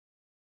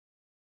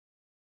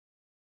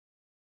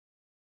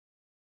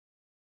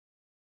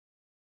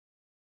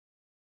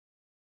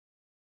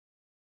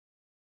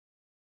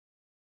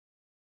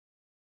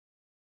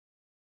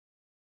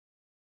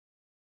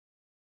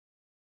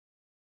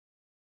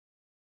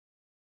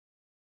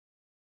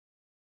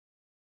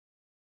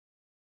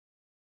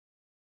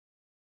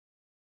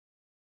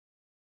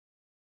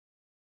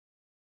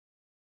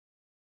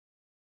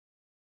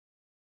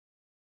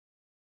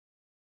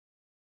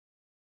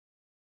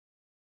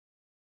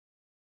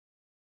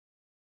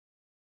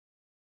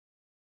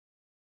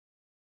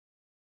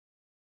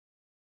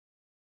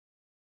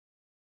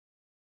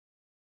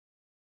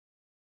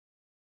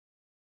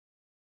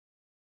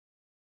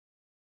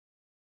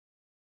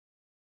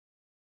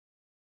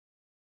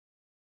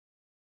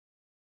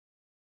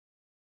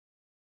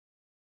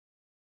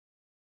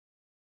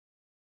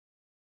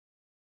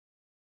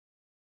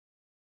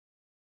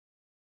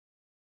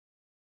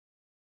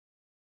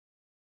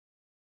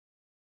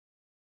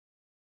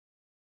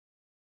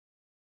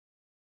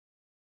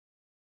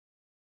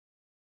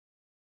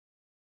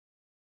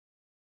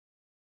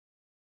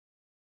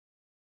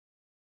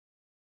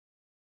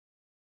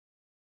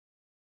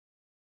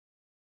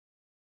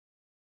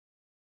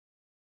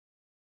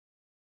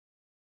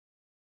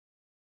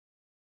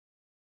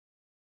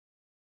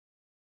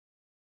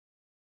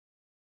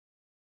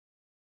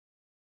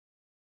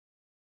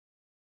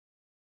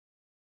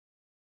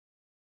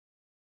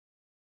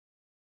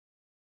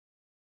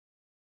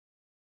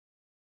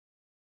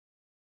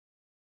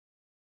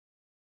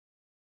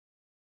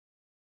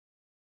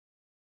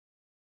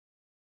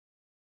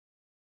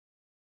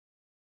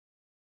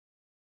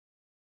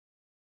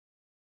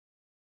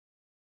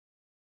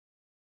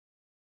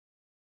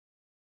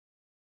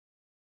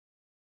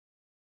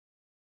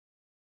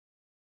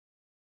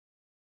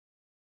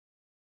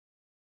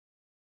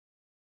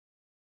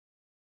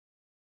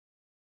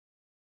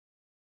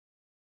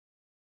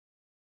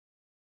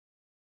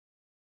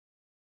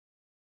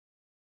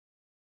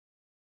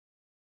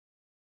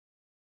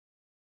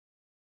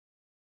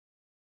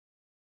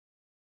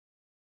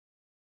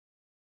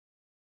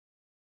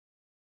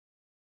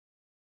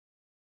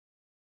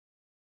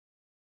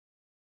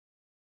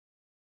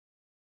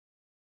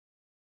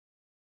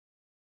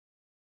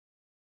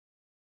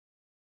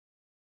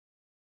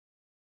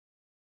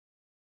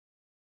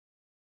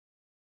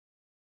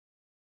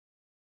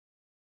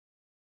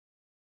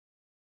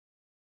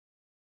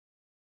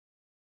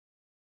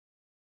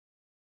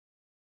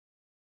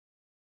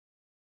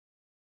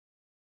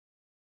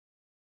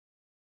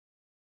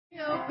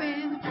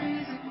opened the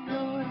prison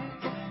doors.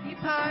 He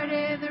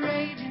parted the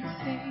raging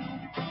sea.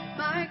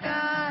 My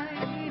God,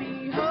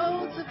 He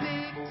holds the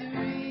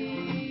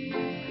victory.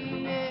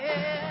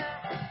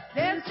 Yeah.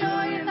 There's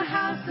joy in the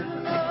house of the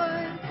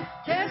Lord.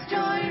 There's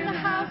joy in the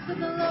house of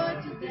the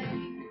Lord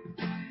today.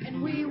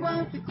 And we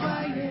won't be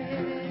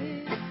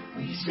quiet.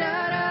 We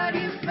shout out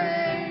His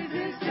praise.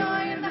 There's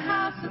joy in the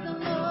house of the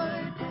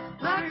Lord.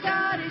 My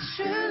God is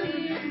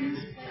surely in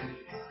this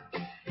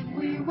place. And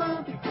we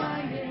won't be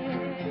quiet.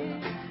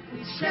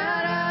 We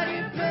shout out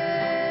Your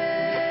praise.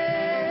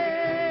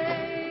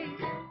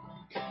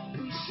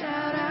 We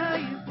shout out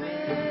Your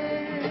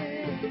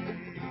praise.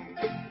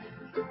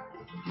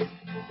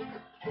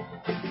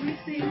 We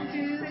sing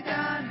to the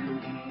God who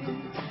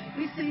heals.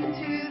 We sing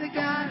to the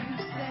God who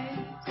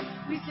saves.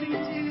 We sing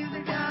to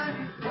the God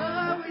who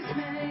always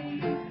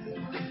makes a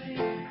way.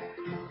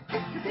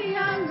 'Cause He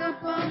hung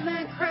up on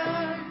that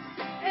cross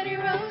and He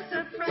rose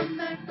up from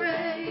that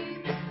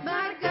grave.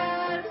 My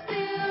God is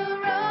still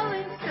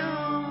rolling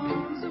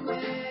stones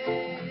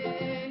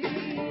away.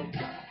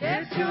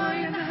 There's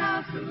joy in the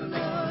house of the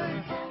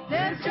Lord.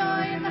 There's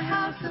joy in the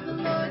house of the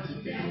Lord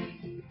today.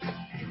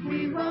 And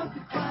we won't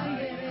be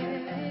quiet.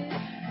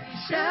 We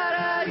shout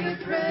out Your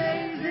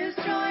praise. There's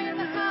joy in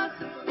the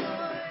house of the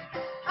Lord.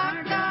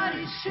 Our God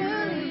is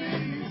surely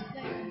in this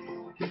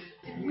place.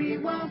 And we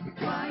won't be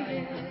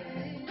quiet.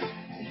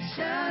 We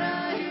shout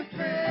out Your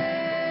praise.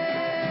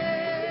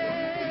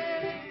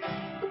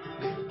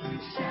 We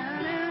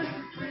shout out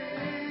Your praise.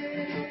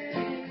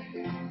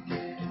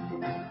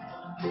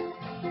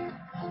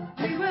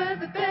 We were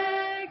the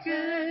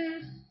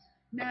beggars,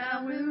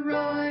 now we're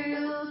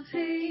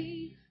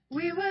royalty.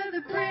 We were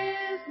the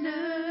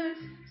prisoners,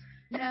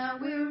 now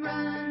we're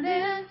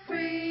running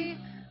free.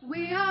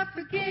 We are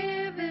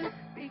forgiven,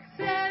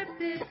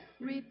 accepted,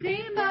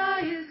 redeemed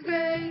by His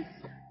grace.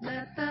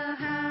 Let the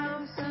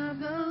house of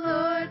the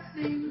Lord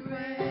sing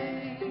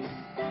praise.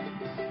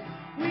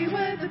 We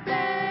were the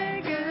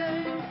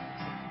beggars,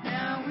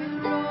 now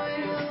we're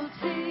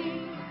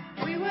royalty.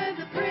 We were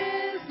the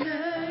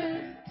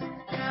prisoners,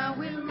 now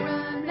we're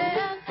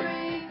running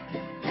free.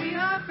 We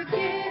are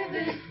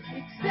forgiven,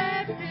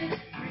 accepted,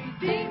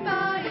 redeemed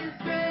by His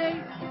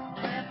grace.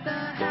 Let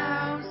the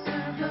house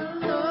of the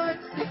Lord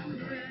sing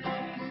praise.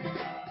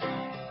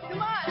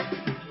 Come on!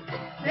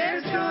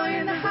 There's joy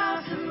in the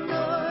house of the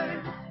Lord.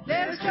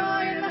 There's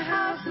joy in the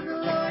house of the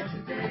Lord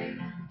today.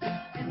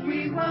 And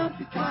we won't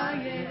be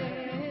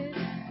quiet.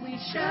 We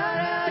shout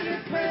out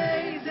Your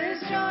praise.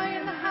 There's joy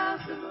in the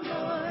house of the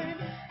Lord.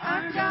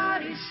 Our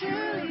God is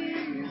surely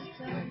in this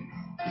place.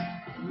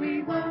 And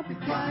we won't be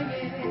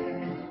quiet.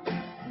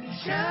 We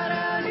shout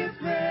out Your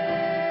praise.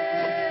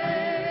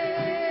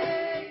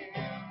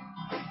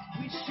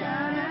 We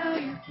shout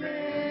out Your praise.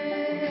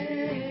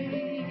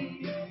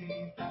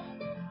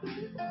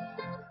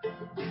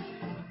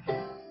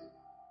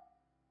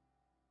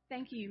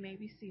 Thank you. You may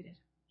be seated.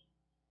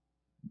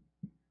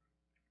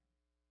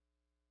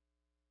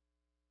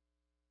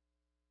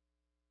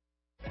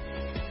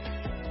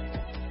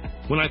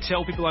 When I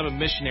tell people I'm a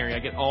missionary, I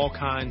get all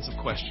kinds of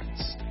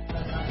questions.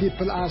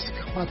 People ask,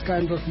 what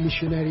kind of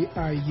missionary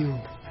are you?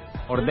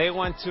 Or they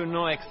want to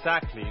know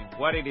exactly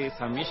what it is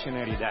a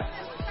missionary does.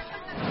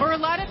 Or a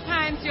lot of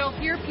times you'll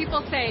hear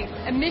people say,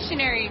 a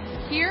missionary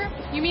here?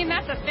 You mean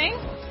that's a thing?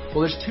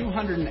 Well, there's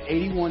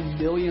 281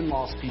 million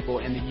lost people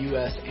in the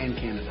U.S. and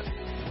Canada.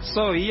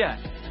 So, yeah,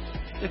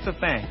 it's a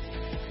thing.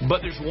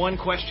 But there's one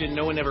question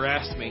no one ever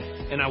asked me,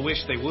 and I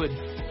wish they would.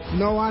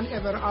 No one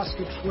ever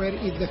asked where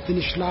is the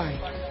finish line.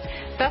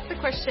 That's the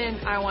question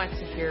I want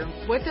to hear.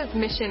 What does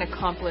mission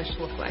accomplished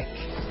look like?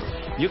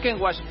 You can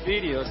watch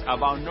videos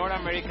about North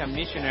American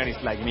missionaries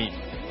like me.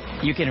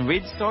 You can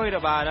read stories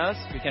about us.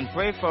 You can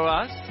pray for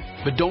us.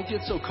 But don't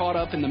get so caught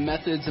up in the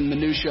methods and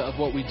minutiae of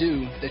what we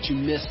do that you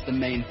miss the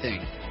main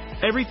thing.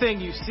 Everything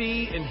you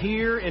see and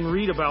hear and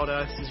read about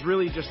us is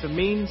really just a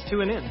means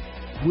to an end.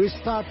 We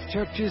start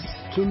churches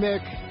to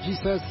make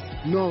Jesus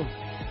known.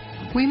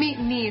 We meet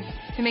needs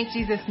to make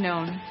Jesus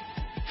known.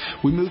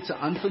 We move to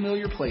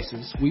unfamiliar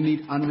places, we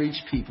meet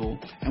unreached people,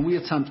 and we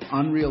attempt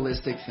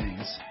unrealistic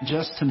things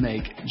just to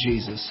make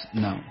Jesus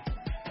known.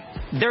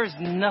 There's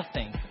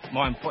nothing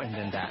more important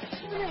than that.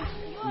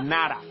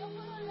 Nada.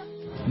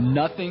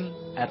 Nothing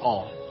at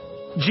all.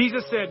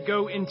 Jesus said,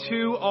 go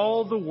into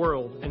all the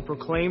world and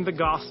proclaim the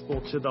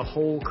gospel to the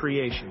whole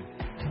creation.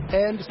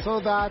 And so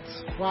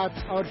that's what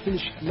our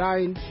finish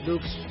line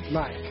looks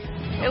like.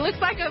 It looks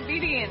like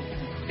obedience,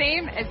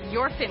 same as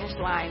your finish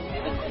line.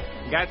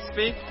 God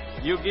speak,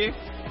 you give,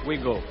 we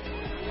go.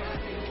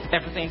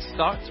 Everything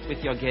starts with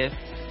your gift,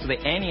 so the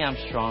Annie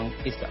Armstrong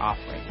is the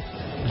offering.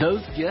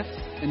 Those gifts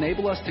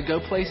enable us to go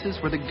places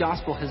where the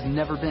gospel has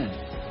never been.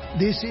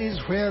 This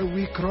is where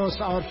we cross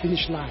our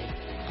finish line.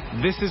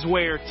 This is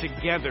where,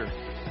 together,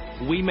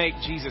 we make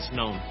Jesus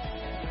known.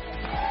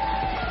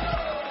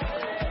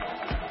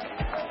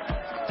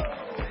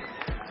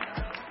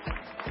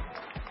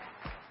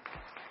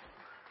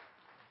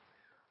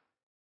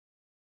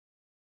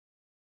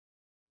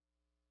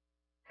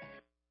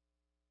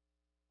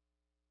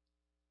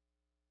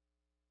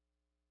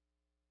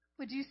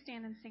 Would you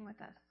stand and sing with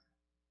us?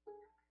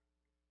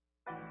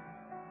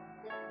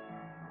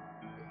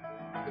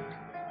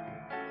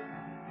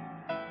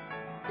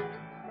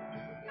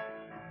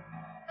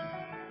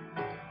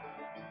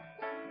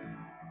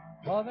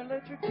 Father,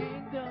 let your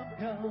kingdom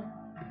come.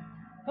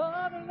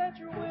 Father, let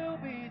your will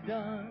be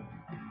done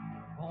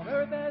on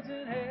earth as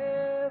in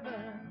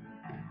heaven,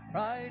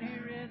 right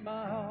here in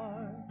my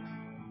heart.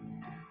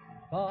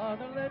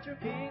 Father, let your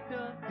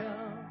kingdom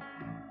come.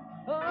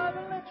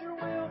 Father, let your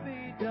will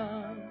be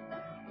done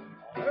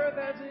on earth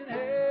as in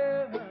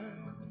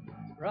heaven,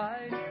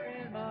 right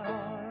here in my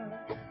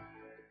heart.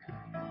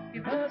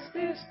 Give us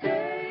this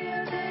day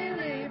our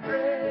daily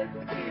bread.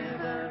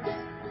 Forgive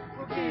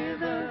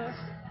us,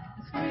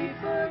 as we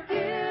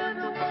forgive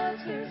the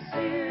ones who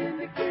sin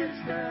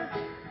against us.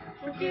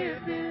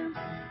 Forgive them.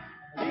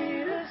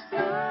 Lead us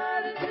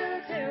not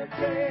into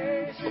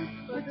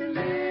temptation, but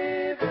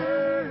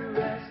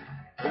deliver us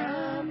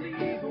from the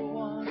evil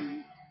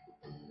one.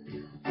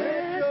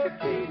 Let your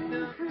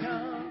kingdom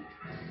come.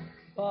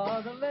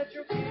 Father, let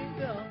your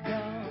kingdom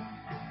come.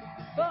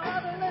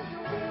 Father, let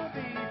your will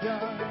be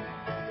done.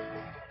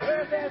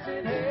 Earth as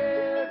in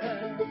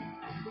heaven,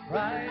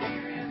 right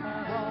here in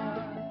my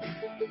heart.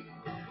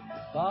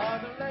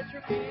 Father, let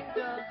your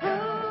kingdom come.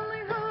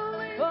 Holy,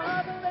 holy.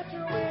 Father, let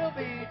your will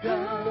be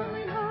done.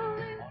 Holy,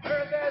 holy. On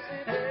earth as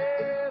in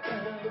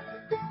heaven,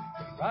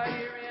 right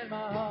here in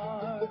my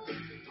heart.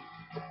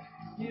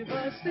 Give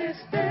us this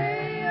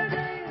day our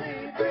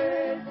daily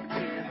bread.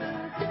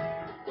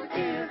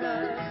 Forgive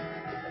us,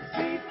 as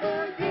we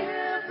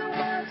forgive the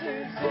ones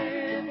who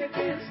sin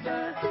against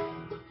us.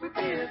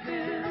 Forgive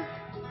them.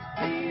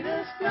 Lead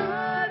us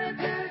not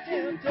into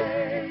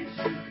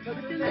temptation,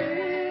 but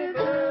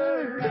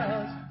deliver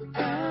us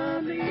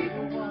from the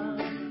evil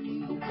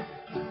one.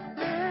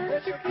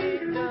 Let your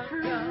kingdom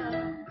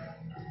come.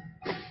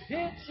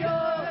 It's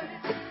yours,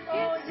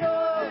 all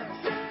yours,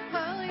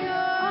 all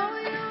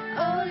yours,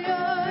 all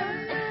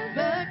yours.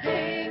 The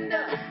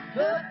kingdom,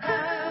 the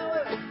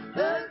power,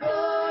 the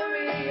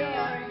glory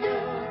are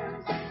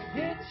yours.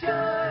 It's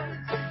yours,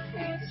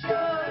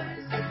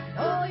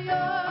 all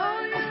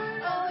yours,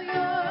 all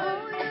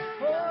yours,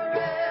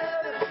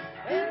 forever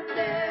and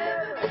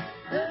ever.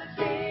 The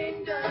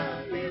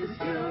kingdom is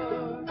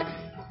yours.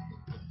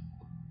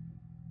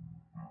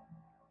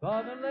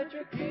 Father, let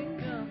your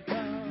kingdom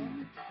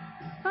come.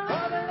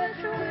 Father, let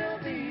your will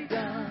be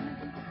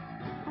done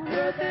on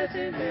earth as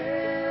in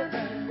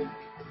heaven,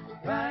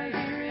 right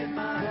here in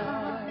my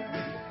heart.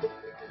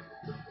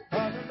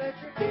 Father, let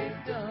your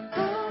kingdom come.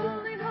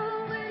 Holy,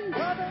 holy.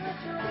 Father,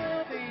 let your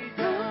will be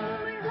done.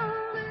 Holy,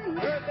 holy. On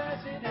earth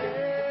as in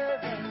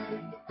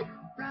heaven,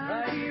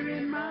 right here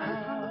in my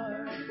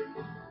heart.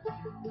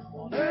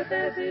 On earth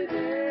as in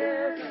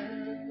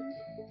heaven,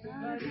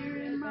 right here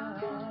in my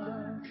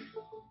heart.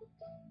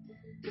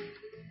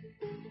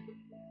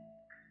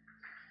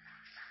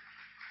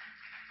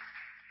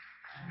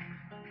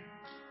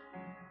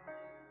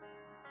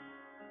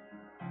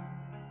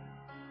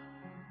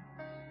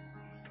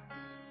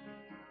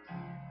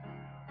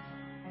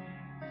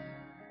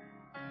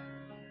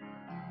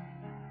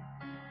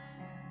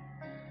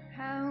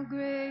 How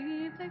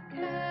great the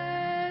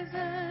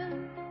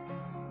chasm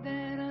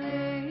that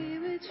lay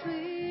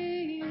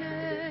between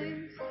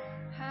us.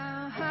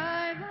 How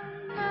high the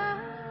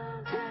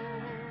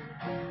mountain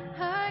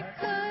I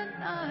could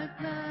not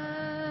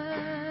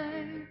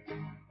climb.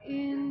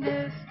 In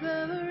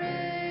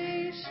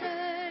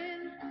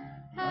desperation,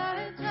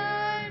 I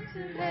turned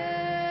to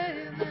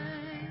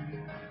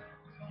heaven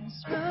and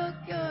spoke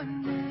your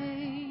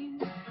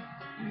name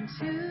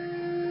into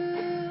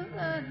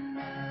the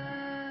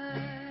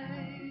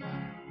night.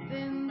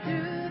 Then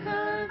through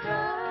the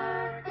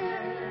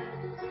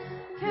darkness,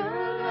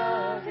 your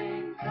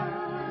loving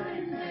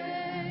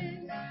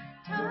kindness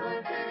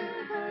tore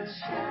through the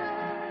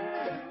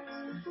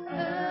shadows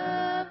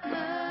of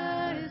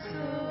my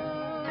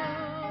soul.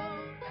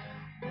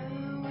 The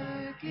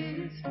work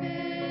is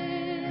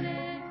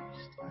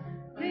finished,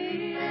 the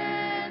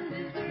end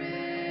is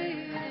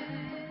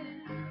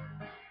written.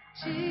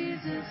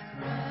 Jesus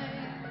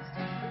Christ,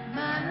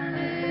 my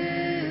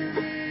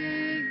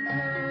living hope.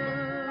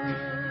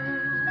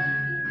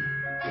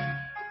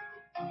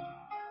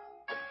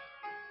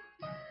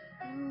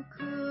 Who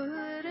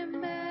could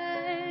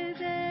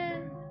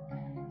imagine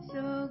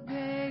so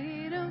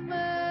great a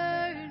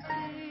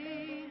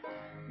mercy?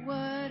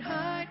 What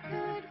heart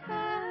could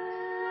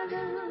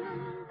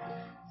fathom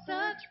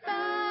such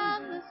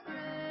boundless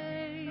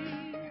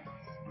grace?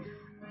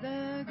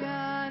 The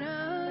God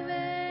of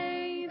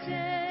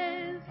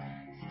ages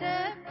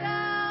stepped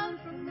down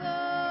from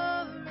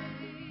glory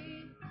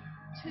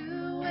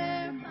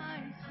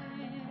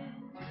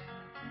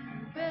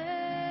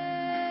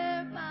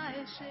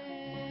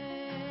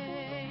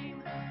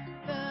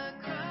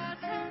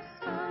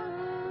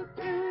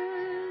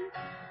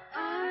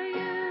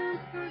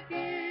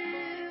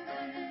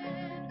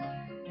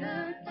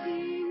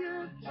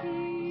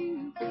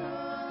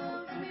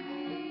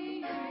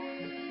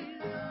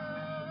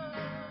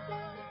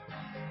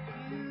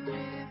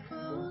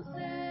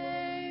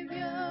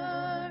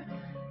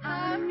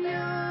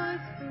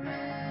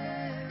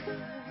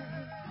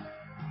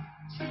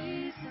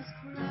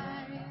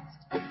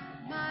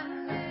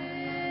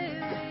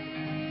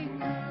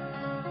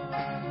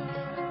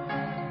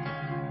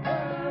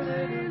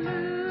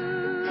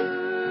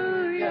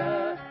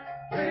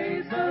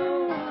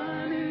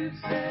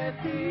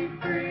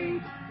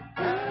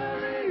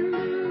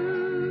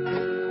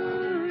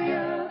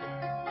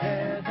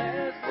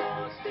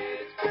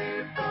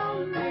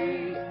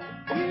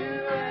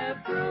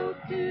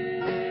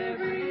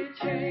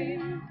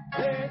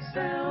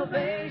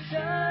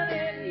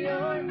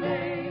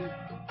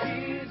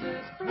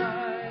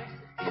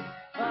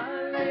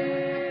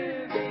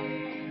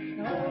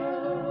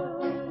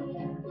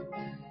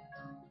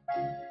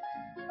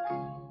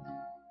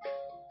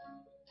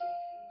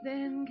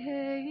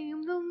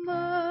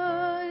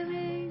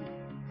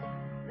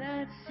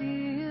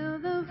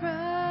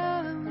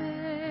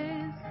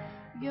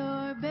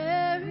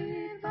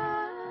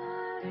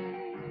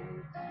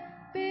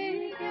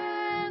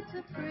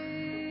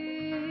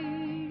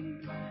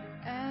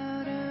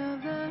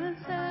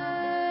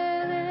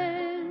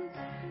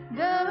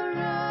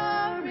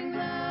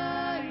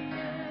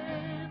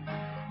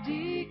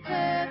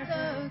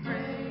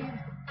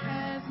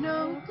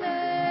no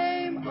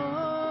claim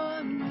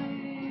on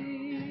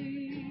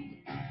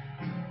me.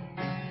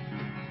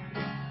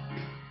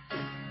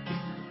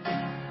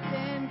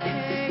 Then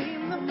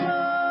came the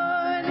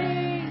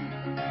morning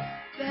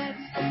that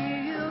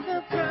sealed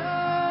the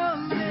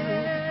promise.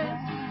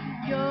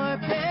 Your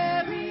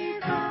very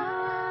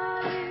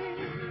body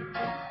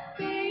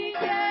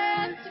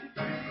began to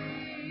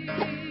breathe.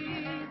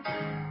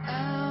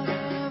 Out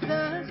of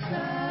the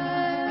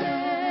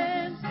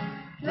silence,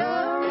 the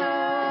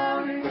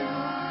roaring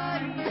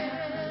lion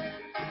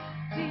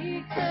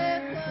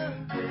declared the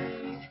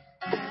grave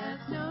has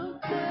no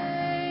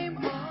claim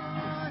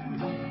on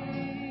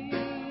me.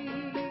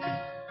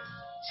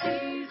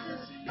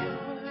 Jesus,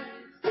 yours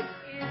is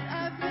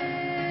our victory.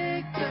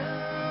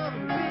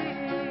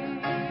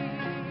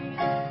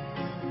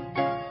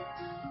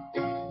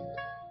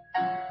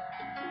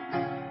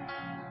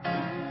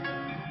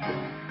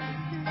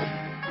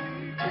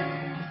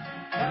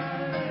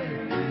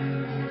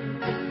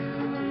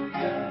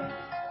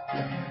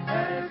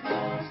 Has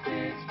lost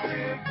its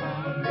grip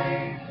on me.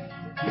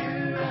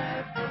 You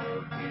have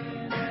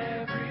broken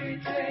every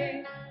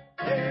chain.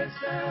 There's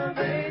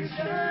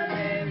salvation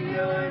in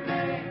your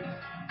name,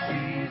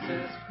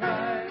 Jesus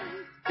Christ,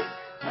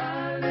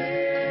 my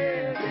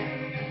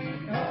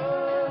living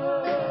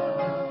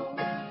hope.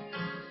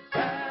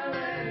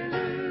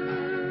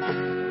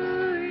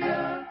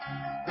 Hallelujah,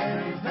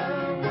 praise the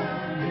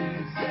one who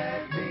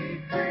set me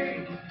free.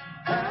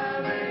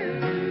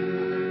 Hallelujah,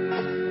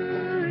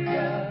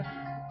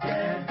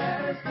 death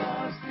has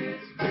lost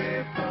its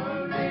grip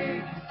on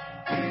me.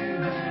 You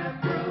have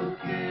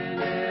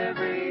broken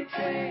every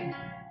chain.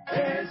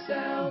 There's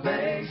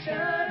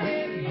salvation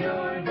in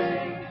your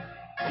name,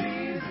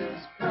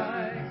 Jesus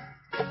Christ,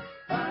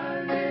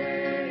 my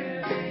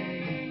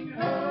living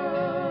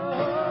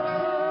hope.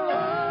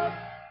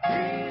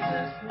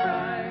 Jesus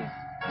Christ,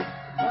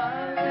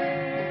 my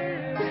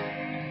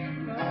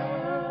living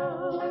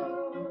hope.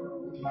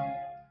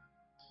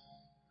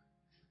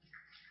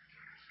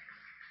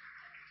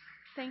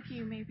 Thank you.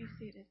 You may be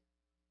seated.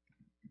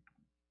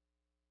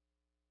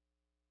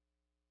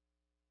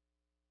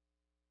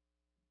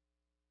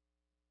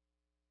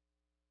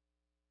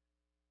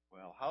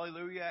 Well,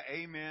 hallelujah,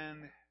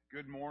 amen,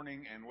 good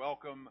morning, and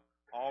welcome,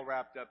 all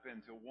wrapped up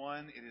into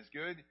one. It is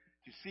good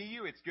to see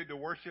you. It's good to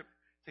worship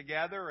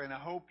together, and I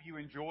hope you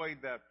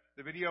enjoyed the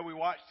video we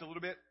watched a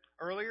little bit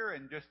earlier.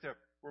 And just to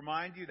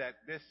remind you that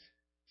this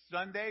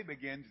Sunday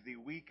begins the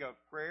week of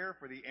prayer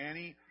for the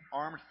Annie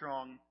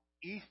Armstrong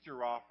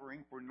Easter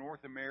offering for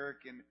North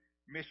American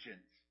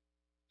missions.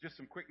 Just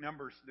some quick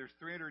numbers. There's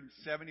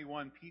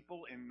 371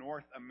 people in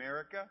North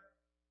America.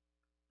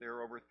 There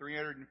are over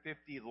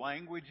 350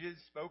 languages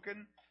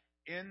spoken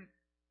in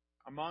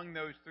among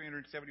those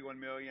 371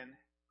 million,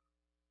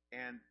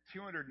 and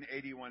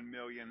 281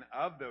 million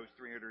of those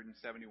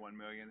 371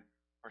 million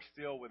are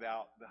still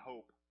without the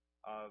hope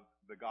of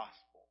the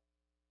gospel.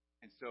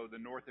 And so the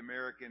North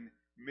American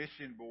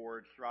Mission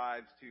Board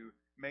strives to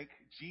make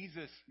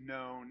Jesus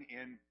known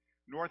in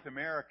North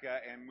America,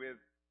 and with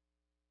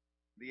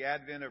the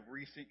advent of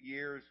recent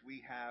years,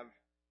 we have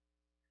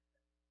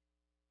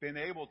been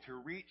able to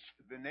reach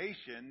the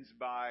nations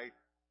by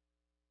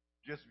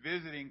just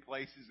visiting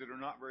places that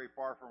are not very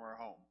far from our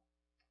home.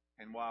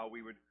 And while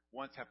we would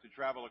once have to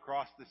travel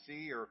across the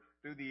sea or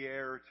through the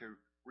air to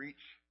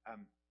reach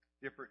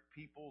different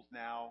peoples,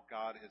 now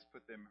God has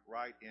put them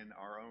right in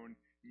our own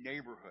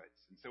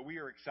neighborhoods. And so we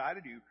are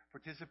excited to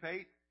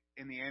participate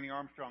in the Annie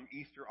Armstrong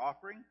Easter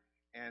offering.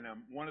 And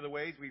one of the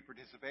ways we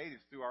participate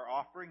is through our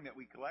offering that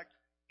we collect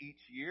each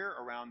year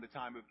around the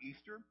time of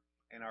Easter.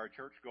 And our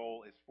church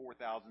goal is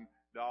 $4,000.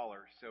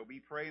 So be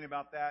praying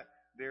about that.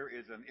 There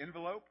is an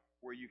envelope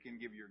where you can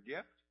give your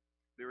gift.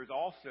 There is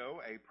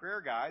also a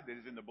prayer guide that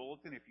is in the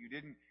bulletin. If you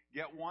didn't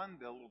get one,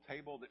 the little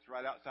table that's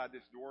right outside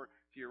this door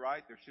to your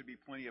right, there should be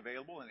plenty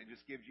available, and it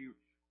just gives you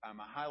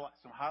some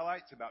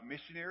highlights about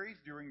missionaries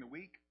during the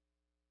week,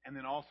 and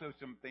then also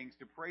some things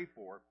to pray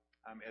for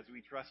as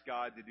we trust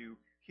God to do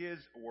His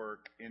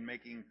work in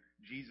making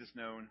Jesus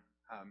known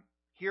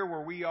here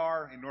where we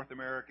are in North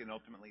America, and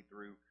ultimately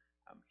through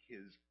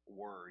His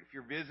Word. If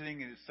you're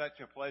visiting, it is such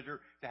a pleasure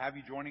to have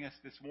you joining us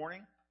this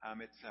morning.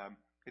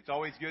 It's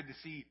always good to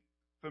see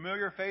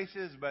familiar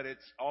faces, but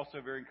it's also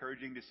very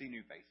encouraging to see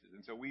new faces.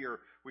 And so we are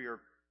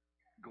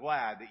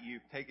glad that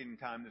you've taken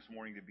time this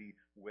morning to be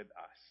with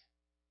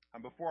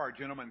us. Before our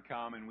gentlemen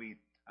come and we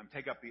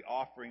take up the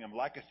offering, I'd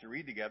like us to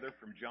read together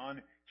from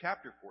John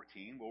chapter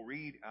 14. We'll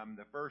read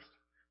the first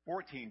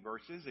 14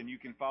 verses, and you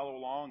can follow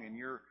along in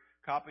your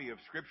copy of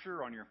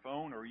Scripture on your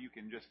phone, or you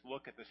can just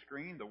look at the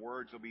screen. The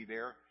words will be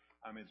there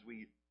as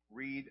we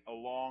read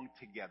along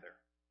together.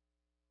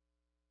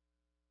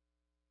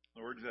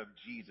 The words of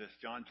Jesus,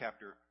 John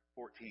chapter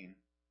 14.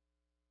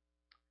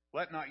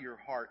 Let not your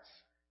hearts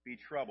be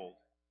troubled.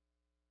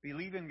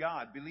 Believe in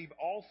God. Believe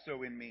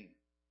also in me.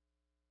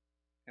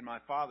 In my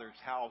Father's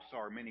house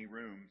are many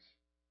rooms.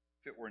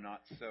 If it were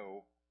not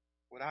so,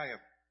 would I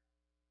have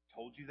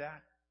told you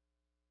that?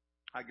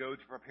 I go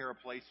to prepare a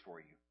place for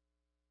you.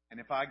 And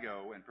if I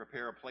go and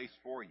prepare a place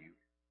for you,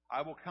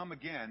 I will come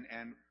again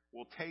and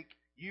will take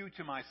you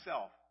to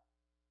myself,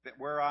 that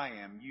where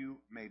I am, you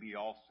may be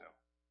also.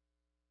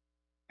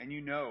 And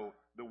you know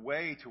the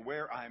way to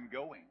where I am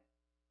going.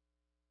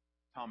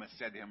 Thomas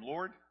said to him,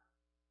 Lord,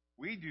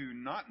 we do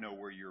not know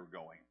where you're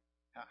going.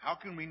 How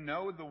can we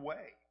know the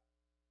way?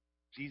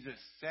 Jesus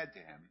said to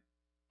him,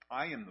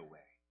 I am the way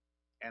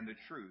and the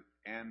truth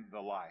and the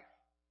life.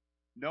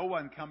 No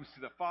one comes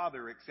to the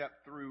Father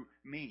except through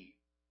me.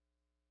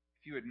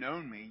 If you had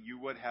known me, you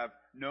would have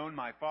known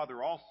my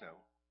Father also.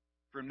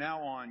 From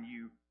now on,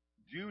 you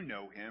do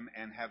know him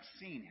and have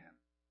seen him.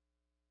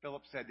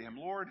 Philip said to him,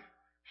 Lord,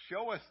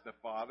 show us the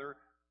Father,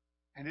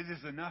 and it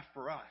is enough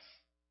for us.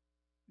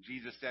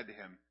 Jesus said to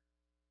him,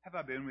 have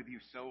I been with you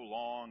so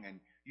long, and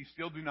you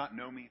still do not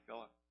know me,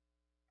 Philip?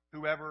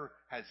 Whoever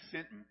has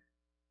sent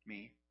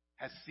me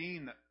has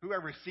seen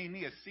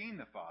me has seen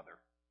the Father.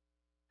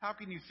 How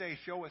can you say,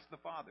 show us the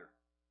Father?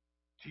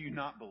 Do you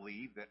not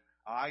believe that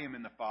I am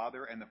in the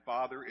Father, and the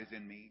Father is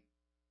in me?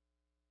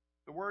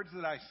 The words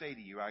that I say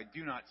to you, I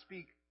do not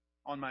speak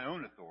on my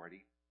own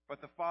authority,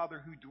 but the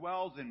Father who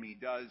dwells in me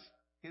does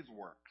his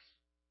works.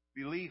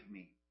 Believe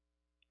me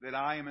that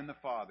I am in the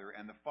Father,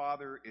 and the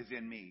Father is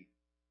in me,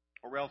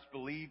 or else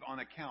believe on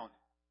account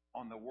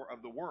of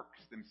the works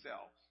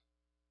themselves.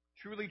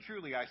 Truly,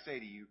 truly, I say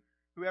to you,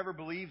 whoever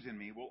believes in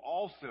me will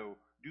also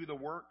do the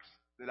works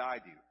that I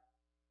do,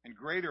 and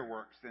greater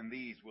works than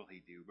these will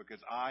he do,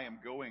 because I am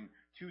going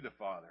to the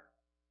Father.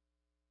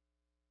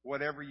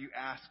 Whatever you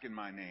ask in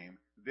my name,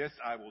 this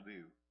I will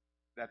do,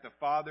 that the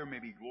Father may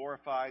be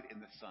glorified in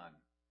the Son.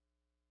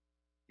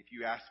 If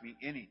you ask me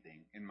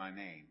anything in my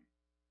name,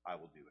 I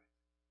will do it.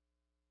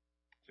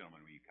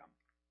 Gentlemen, will you come?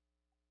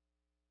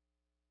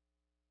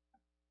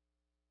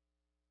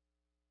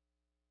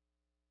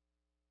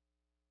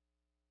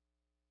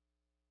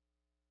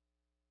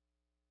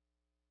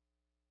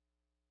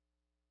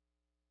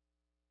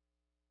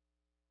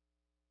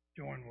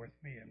 Join with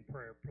me in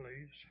prayer,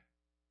 please.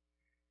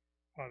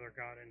 Father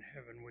God in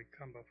heaven, we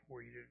come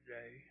before you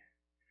today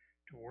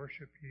to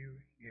worship you,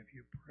 give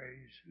you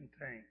praise and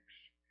thanks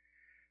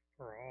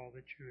for all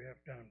that you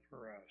have done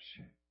for us.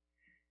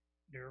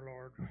 Dear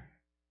Lord,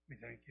 we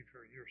thank you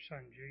for your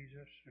Son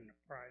Jesus and the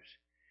price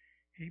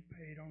he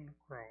paid on the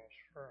cross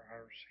for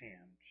our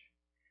sins.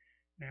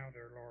 Now,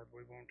 dear Lord,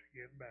 we want to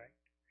give back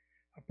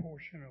a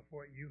portion of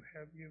what you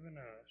have given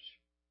us.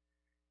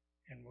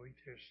 And we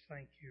just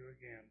thank you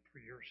again for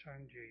your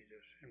Son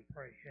Jesus and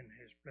pray in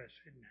his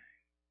blessed name.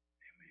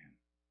 Amen.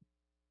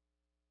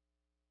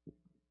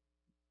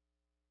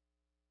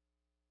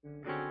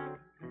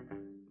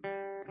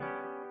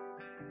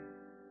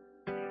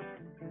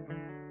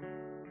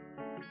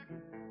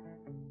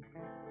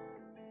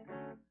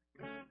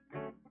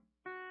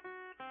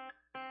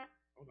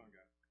 Hold on,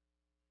 guys.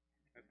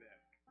 That's bad.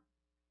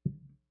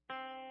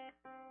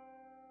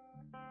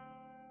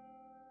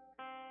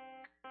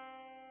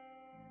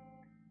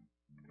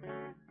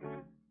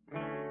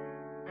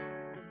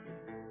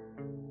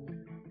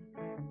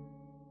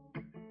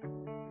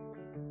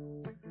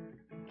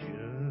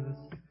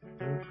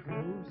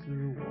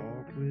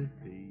 Walk with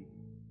thee.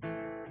 I'm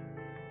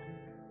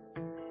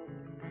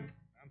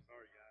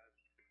sorry, guys.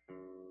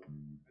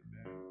 That's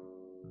bad.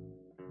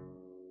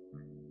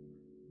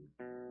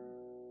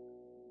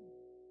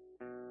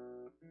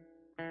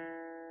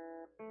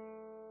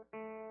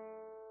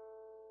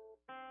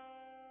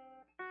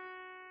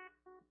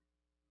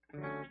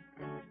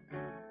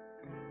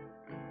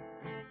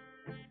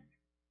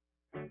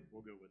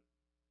 We'll go with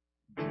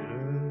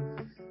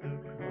just a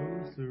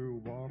closer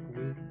walk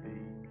with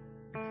thee.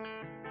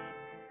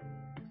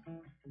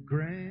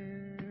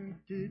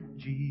 Granted,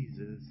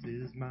 Jesus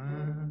is my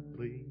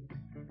plea.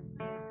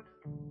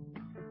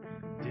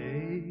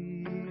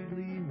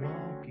 Daily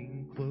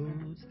walking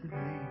close to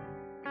thee.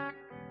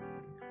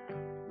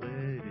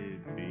 Let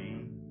it be,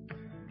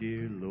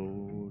 dear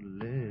Lord,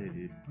 let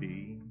it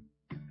be.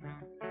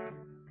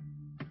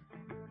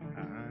 I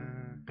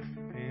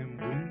am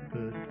weak,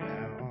 but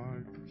thou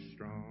art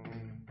strong.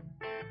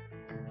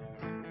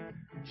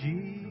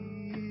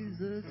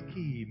 Jesus,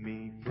 keep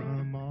me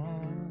from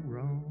all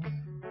wrong.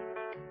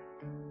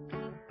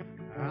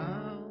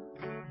 I'll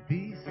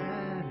be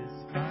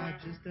satisfied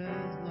just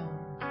as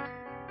long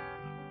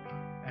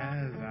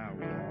as I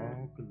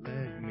walk.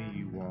 Let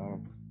me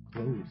walk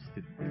close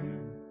to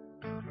thee.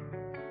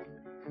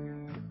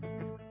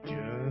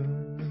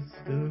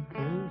 Just a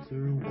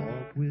closer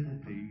walk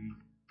with thee.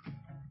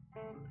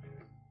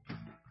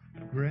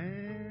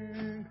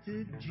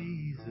 Granted,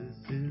 Jesus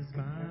is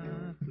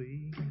my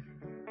plea.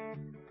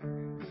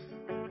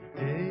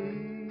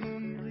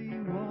 Daily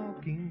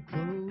walking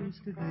close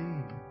to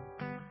thee.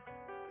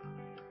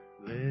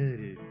 Let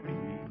it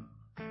be,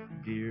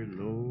 dear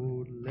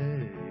Lord, let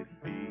it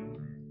be.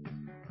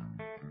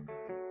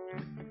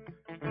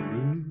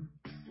 Through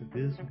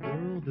this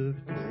world of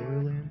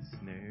toil and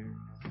snares,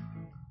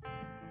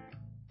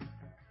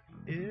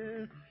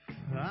 if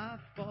I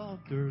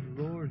falter,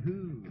 Lord,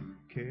 who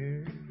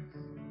cares?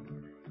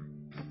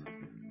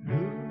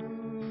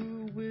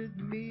 Who with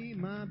me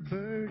my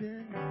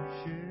burden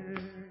share?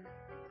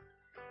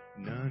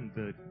 none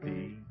but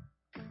thee.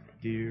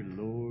 Dear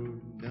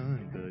Lord,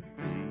 none but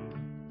thee.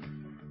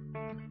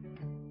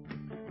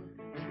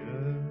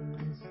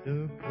 Just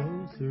a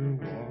closer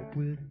walk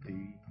with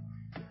thee.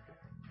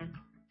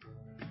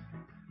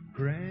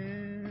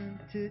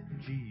 Granted,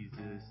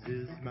 Jesus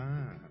is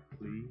my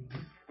plea.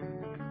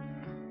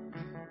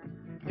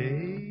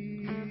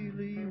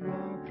 Daily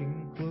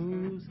walking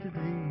close to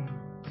thee.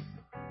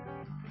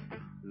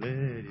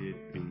 Let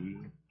it be,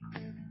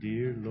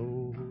 dear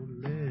Lord,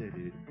 let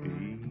it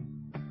be.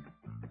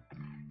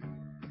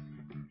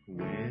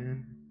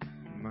 When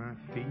my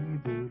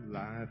feeble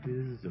life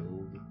is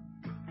over,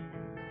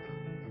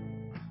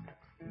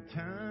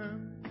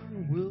 time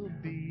will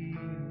be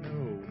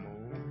no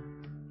more.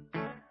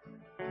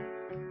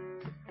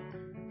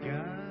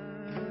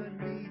 Guide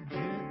me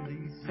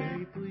gently,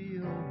 safely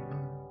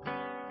home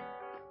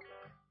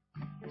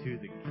to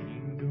the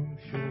kingdom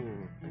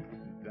shore,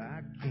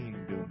 thy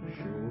kingdom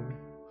shore.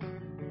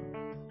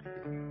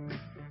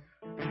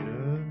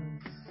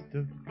 Just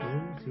a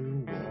closer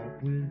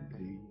walk with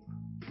thee.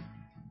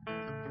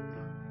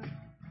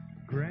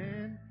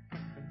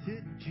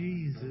 Granted,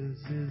 Jesus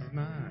is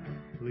my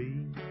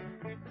plea.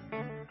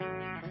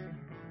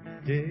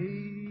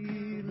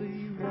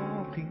 Daily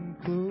walking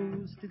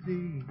close to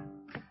thee.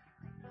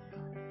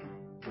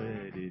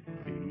 Let it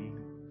be,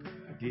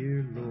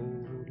 dear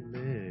Lord,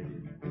 let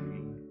it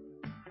be.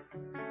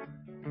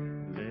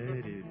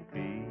 Let it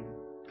be,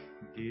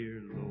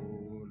 dear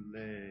Lord,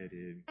 let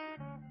it be.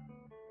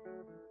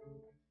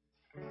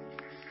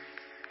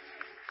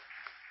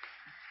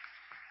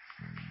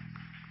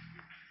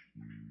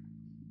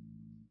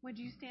 Would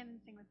you stand and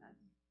sing with us?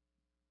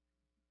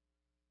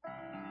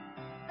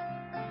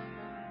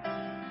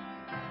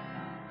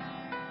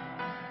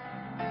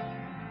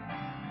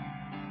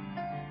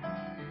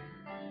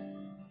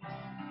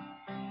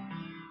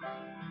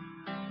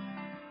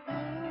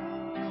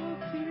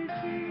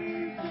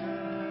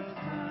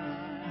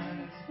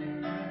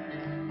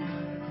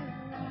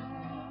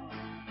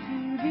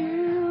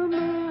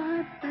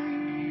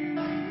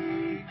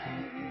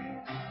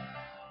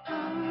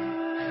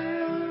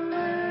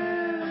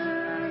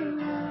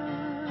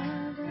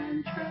 I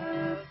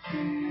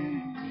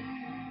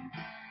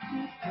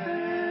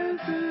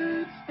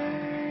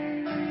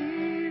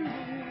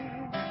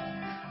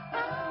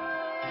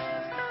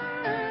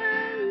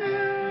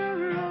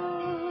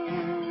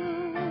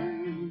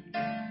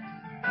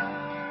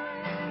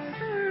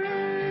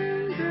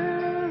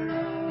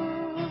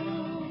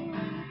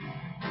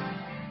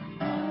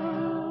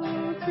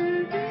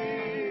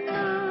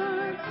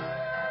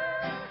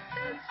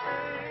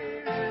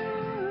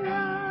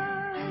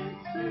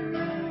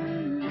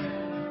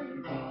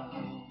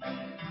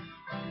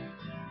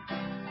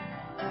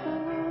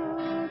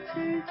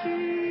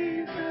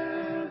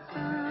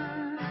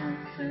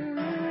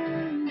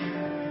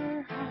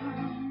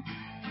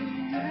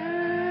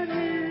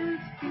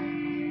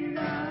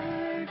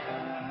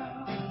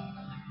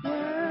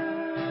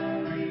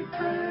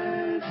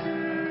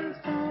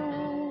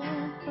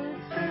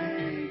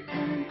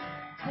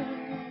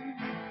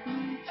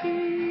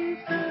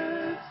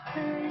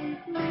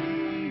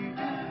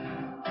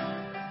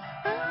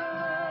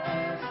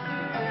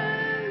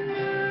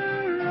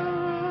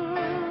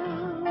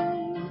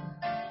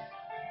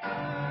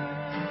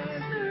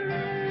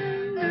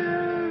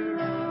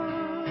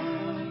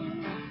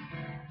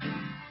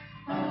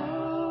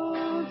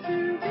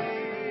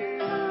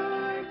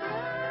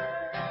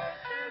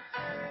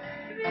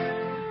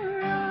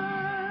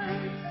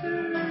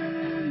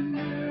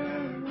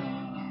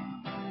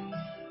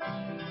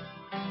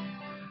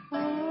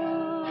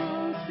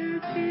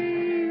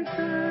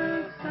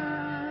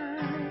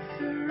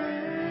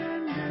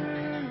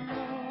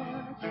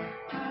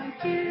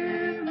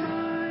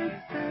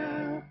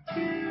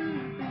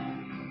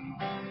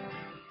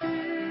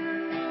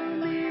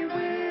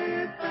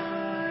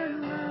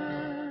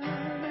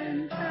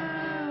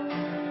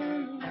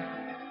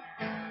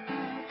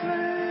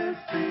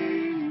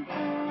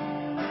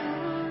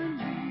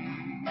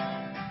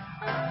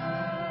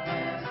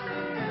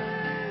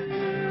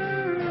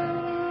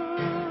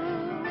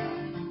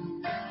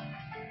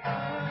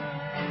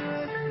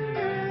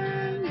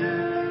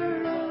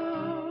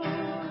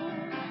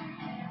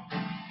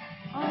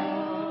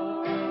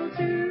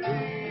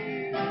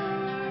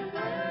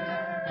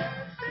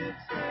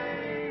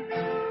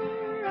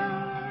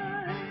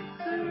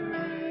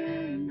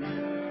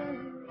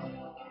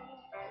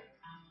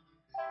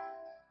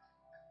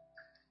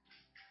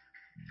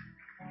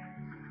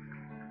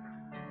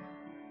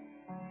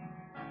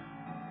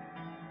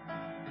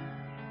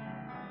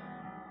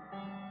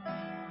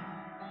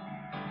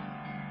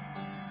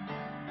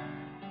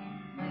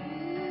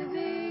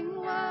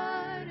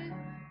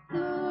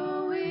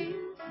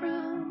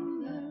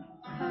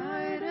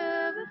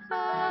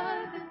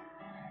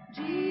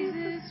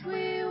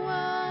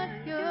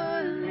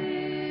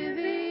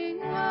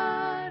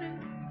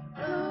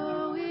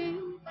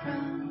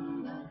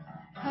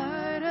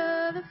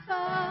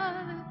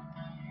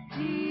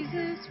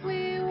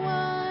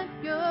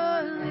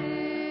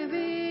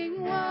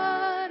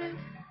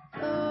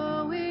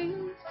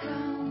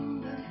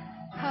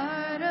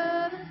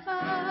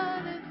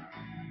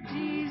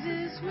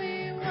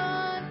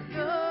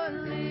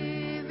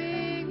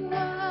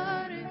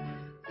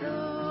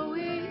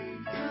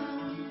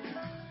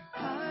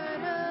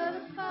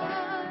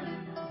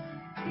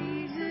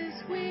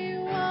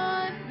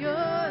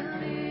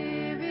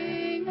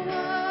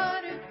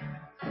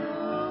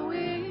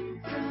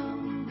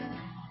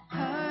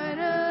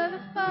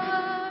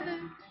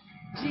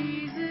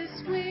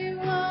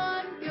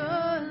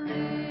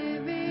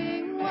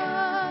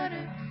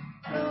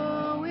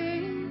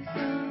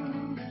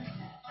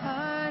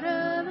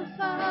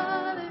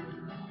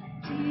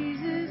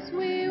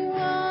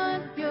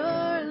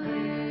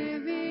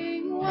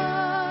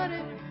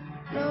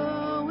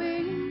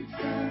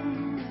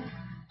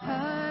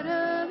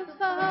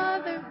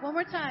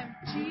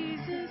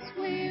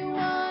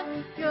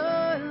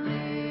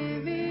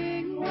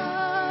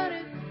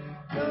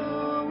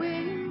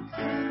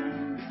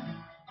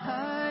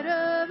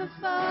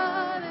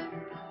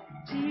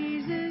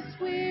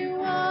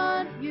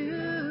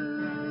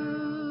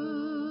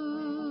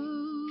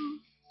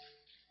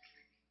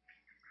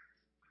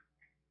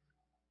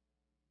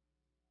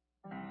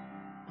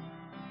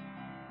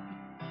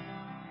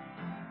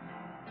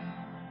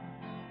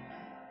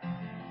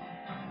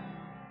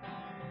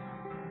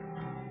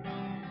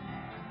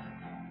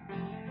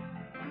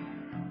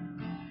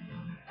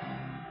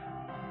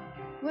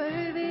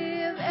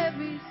worthy of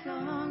every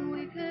song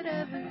we could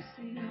ever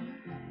sing,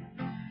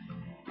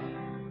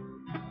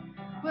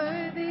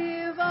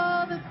 worthy of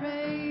all the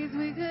praise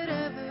we could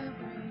ever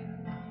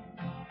bring,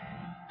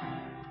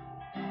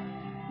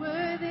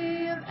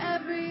 worthy of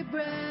every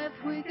breath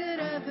we could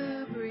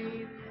ever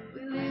breathe.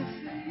 We live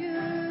for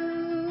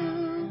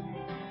you,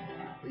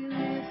 we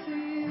live for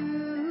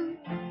you.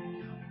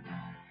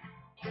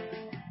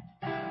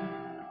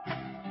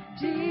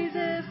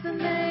 Jesus, the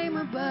name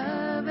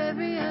above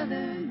every other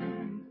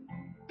name.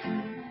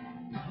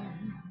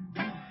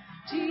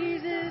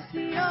 Jesus,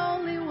 the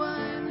only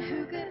one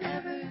who could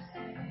ever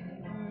save.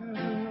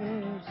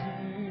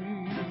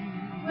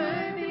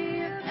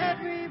 Worthy of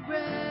every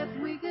breath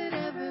we could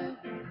ever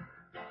breathe.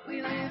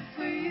 We live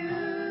for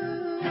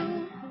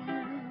you.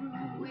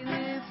 We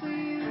live for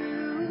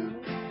you.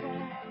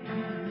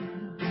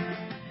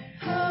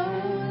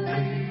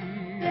 Holy,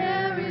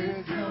 there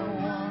is no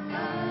one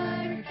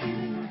like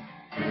you.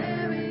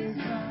 There is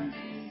none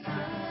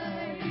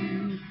beside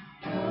you.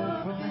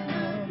 Open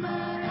up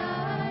my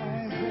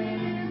eyes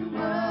in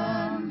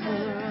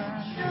wonder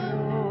and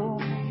show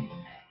me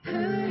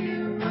who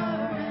you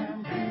are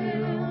and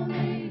fill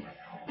me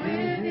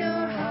with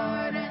your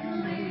heart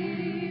and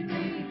lead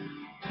me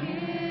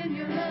in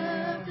your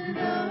love to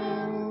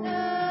those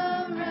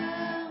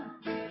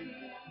around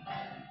me.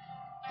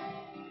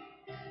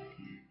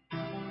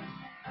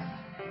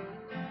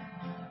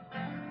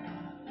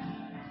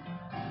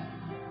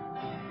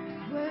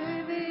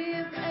 Worthy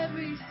of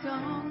every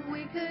song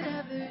we could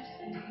ever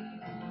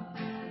sing,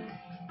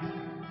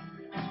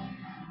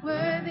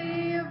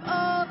 worthy of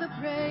all the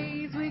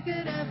praise we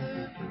could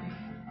ever bring,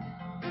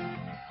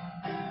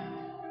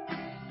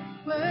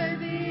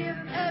 worthy of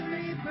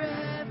every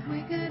breath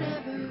we could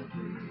ever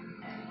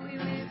breathe. We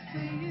live for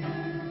you.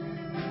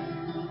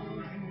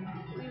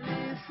 We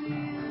live for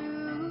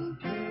you.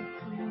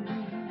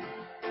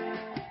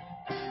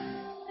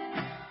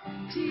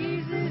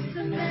 Jesus,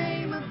 the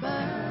name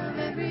above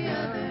every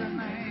other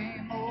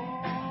name.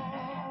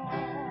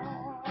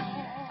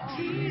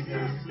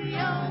 Jesus, the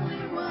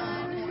only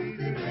one who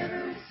could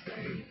ever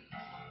save.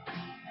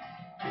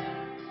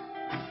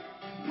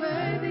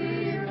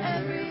 Worthy of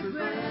every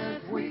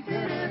breath we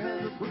could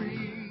ever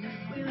breathe.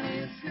 We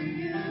live for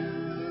you.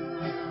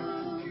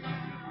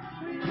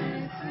 We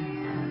live for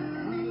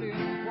you.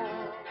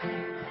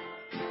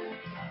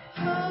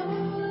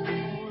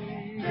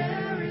 Holy,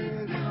 there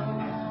is no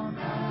one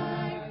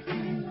like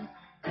you.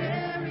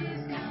 There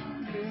is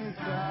none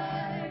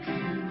beside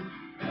you.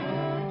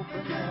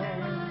 Open up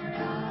my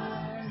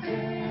eyes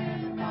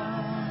in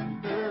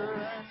wonder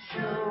and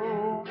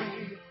show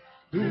me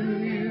who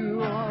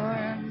you are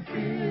and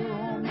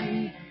fill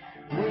me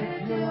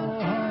with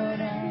your heart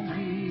and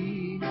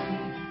lead me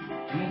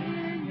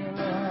in your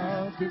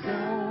love to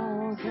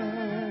those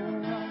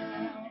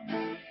around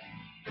me.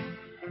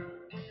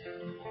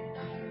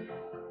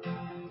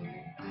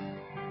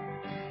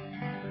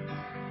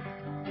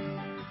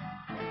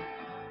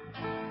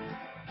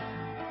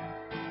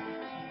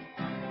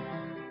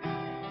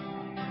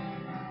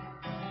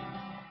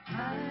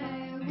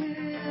 I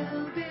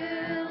will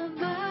build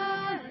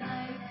my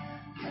life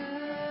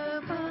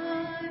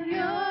upon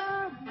your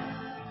love.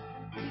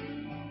 It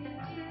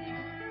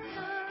is a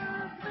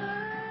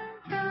firm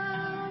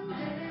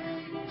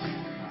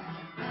foundation.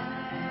 I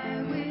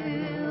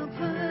will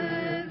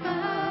put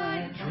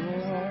my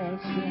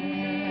trust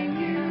in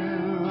you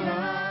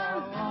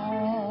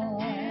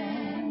alone,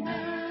 and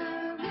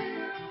I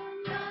will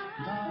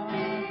not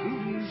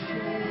be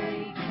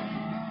shaken.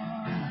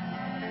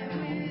 I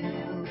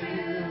will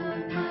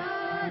build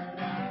my life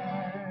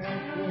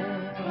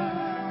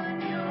upon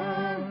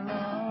your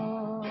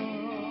love.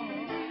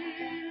 It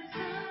is a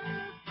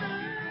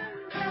firm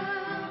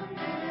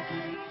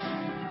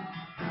foundation.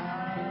 I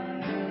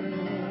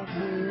will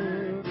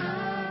put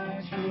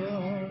my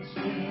trust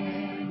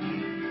in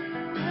you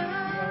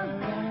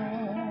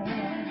alone,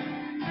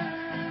 and I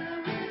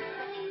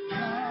will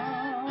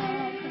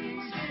not be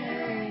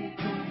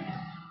shaken.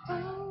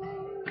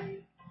 Holy,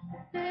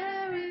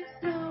 there is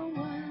no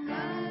one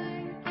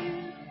like you.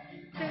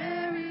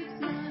 There is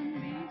none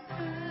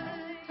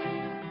beside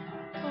you.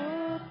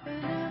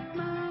 Open up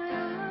my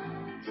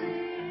eyes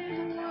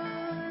in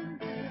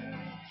wonder.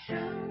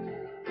 Show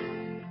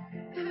me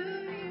who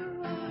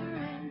you are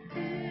and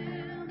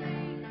fill me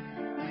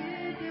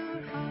with your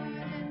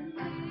heart and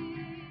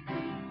lead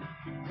me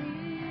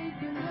in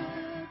your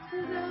love to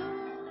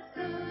those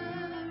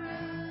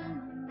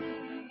around me.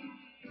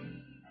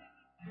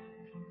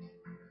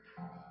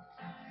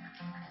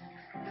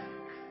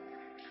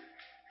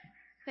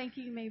 Thank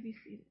you. You may be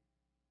seated.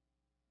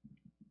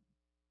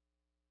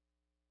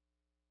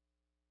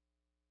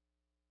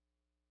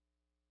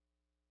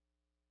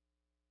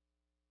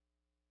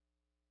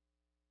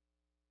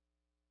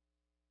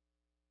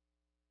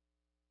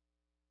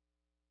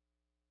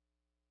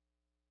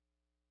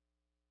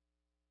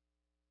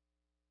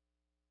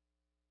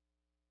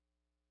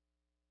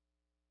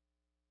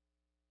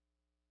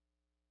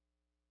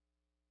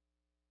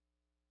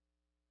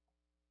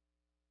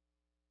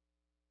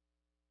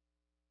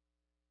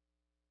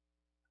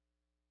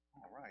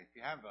 If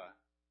you have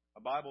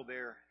a Bible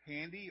there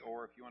handy,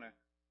 or if you want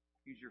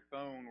to use your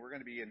phone, we're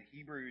going to be in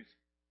Hebrews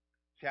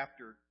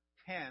chapter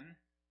 10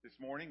 this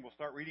morning. We'll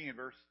start reading in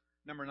verse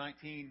number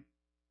 19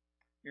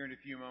 here in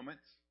a few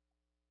moments.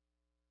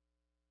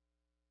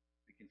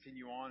 We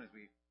continue on as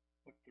we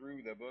look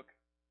through the book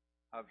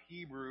of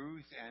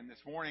Hebrews, and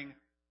this morning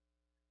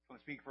I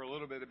want to speak for a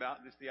little bit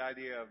about just the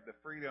idea of the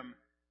freedom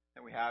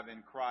that we have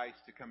in Christ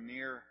to come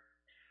near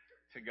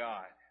to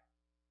God.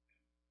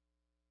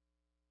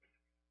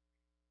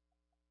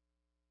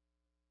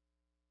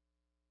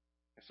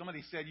 If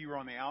somebody said you were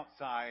on the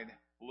outside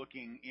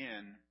looking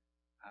in,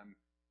 it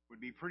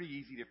would be pretty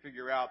easy to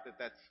figure out that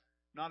that's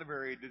not a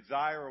very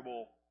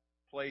desirable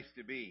place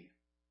to be.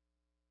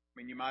 I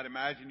mean, you might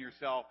imagine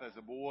yourself as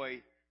a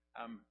boy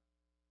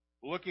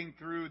looking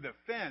through the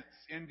fence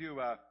into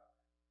a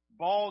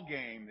ball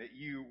game that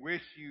you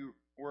wish you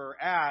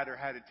were at or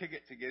had a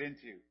ticket to get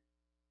into.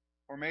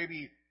 Or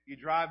maybe you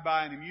drive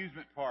by an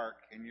amusement park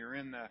and you're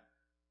in the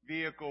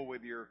vehicle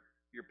with your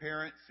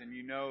parents, and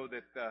you know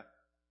that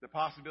the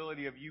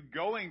possibility of you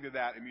going to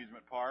that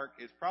amusement park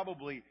is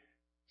probably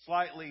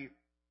slightly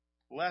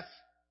less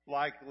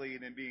likely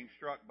than being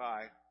struck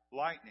by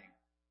lightning.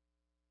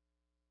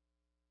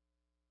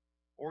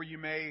 Or you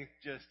may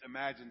just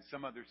imagine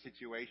some other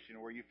situation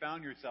where you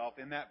found yourself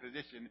in that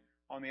position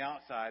on the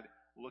outside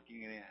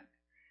looking in.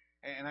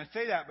 And I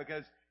say that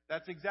because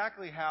that's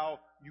exactly how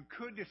you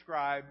could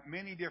describe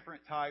many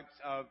different types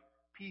of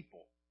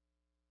people.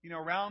 You know,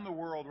 around the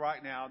world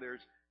right now,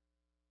 there's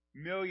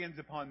millions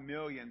upon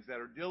millions that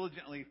are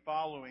diligently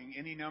following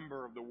any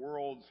number of the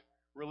world's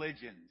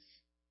religions.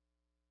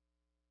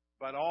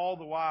 But all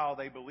the while,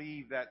 they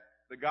believe that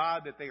the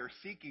God that they are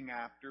seeking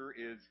after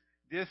is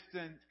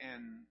distant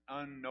and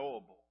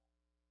unknowable.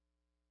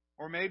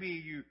 Or maybe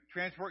you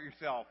transport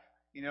yourself,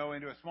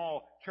 into a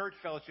small church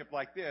fellowship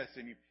like this,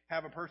 and you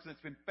have a person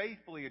that's been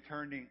faithfully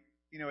attending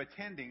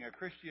a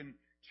Christian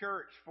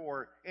church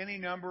for any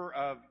number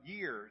of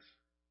years,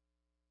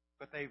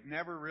 but they've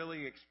never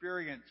really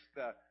experienced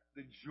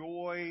the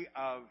joy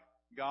of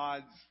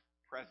God's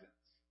presence.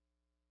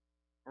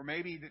 Or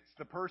maybe it's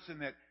the person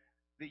that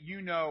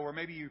you know, or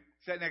maybe you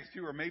sit next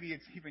to, or maybe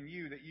it's even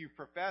you, that you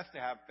profess to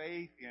have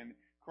faith in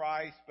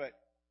Christ, but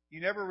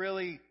you never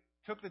really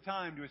took the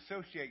time to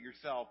associate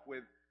yourself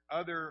with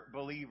other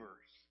believers.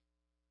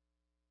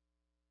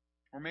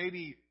 Or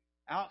maybe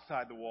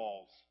outside the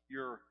walls,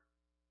 you're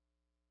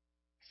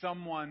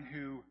someone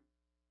who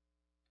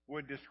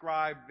would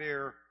describe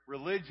their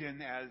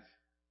religion as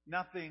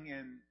nothing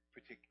in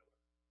particular.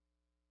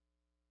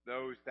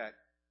 Those that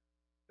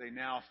they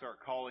now start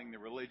calling the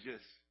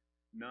religious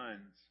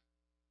nuns.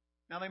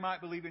 Now, they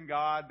might believe in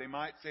God, they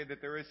might say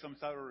that there is some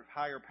sort of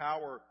higher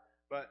power,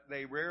 but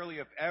they rarely,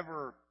 if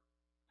ever,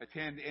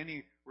 attend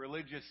any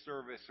religious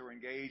service or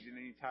engage in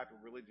any type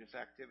of religious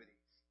activities.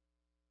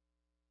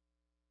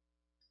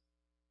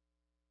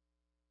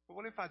 But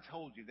what if I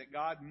told you that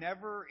God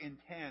never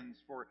intends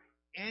for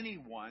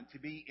anyone to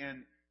be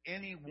in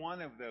any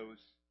one of those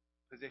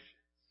positions?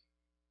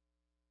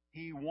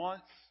 He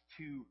wants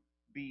to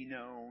be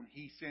known.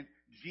 He sent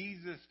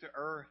Jesus to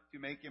earth to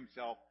make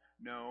himself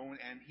known,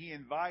 and he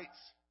invites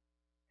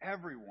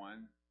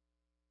everyone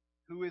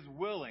who is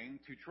willing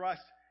to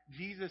trust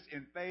Jesus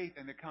in faith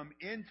and to come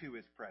into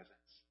his presence.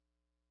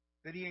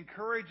 That he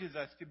encourages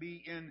us to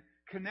be in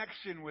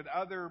connection with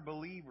other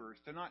believers,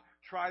 to not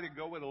try to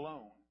go it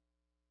alone.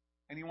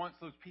 And he wants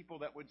those people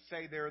that would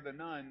say they're the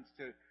nuns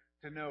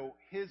to know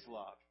his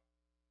love,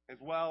 as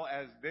well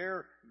as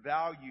their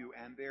value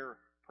and their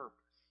purpose.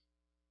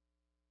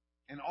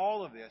 And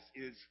all of this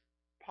is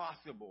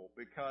possible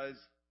because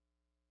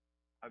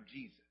of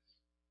Jesus.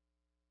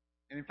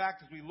 And in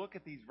fact, as we look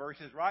at these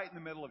verses right in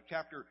the middle of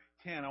chapter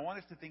 10, I want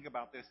us to think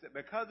about this, that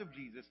because of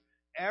Jesus,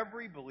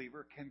 every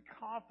believer can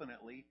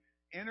confidently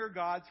enter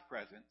God's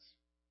presence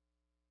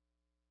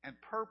and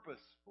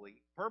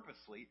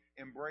purposely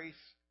embrace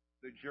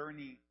the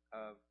journey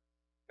of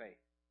faith.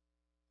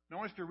 And I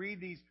want us to read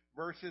these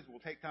verses. We'll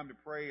take time to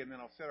pray, and then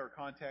I'll set our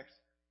context,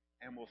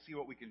 and we'll see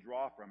what we can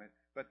draw from it.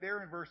 But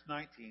there in verse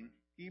 19,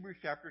 Hebrews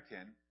chapter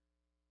 10,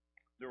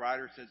 the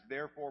writer says,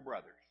 "Therefore,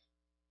 brothers,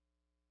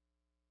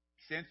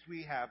 since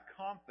we have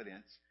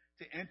confidence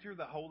to enter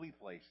the holy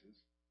places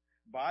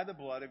by the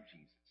blood of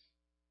Jesus,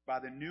 by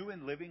the new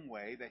and living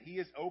way that he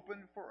has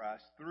opened for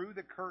us through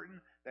the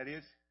curtain that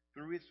is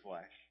through his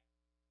flesh,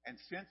 and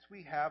since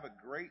we have a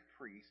great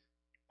priest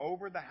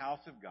over the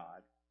house of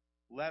God,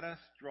 let us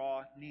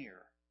draw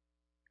near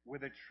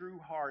with a true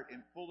heart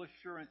in full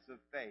assurance of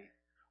faith,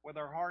 with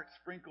our hearts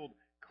sprinkled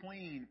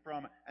clean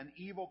from an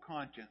evil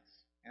conscience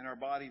and our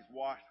bodies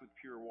washed with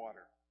pure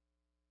water.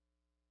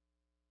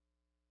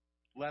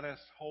 Let us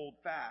hold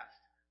fast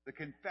the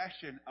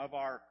confession of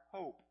our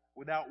hope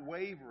without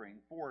wavering,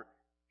 for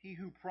he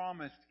who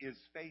promised is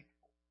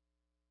faithful.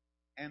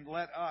 And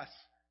let us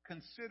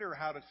consider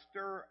how to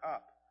stir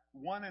up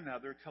one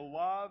another to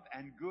love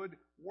and good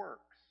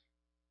works,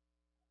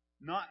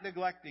 not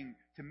neglecting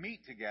to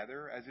meet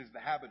together, as is the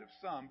habit of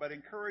some, but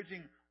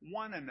encouraging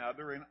one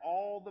another, and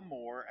all the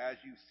more as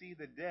you see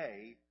the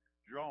day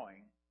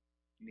drawing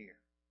near.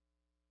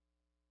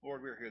 Lord,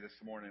 we're here this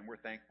morning, and we're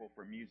thankful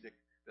for music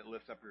that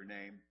lifts up your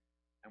name,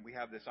 and we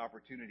have this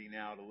opportunity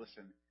now to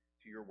listen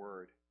to your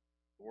word.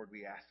 Lord,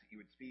 we ask that you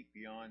would speak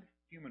beyond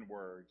human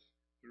words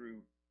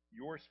through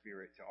your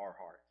Spirit to our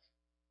hearts.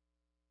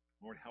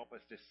 Lord, help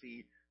us to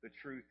see the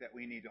truth that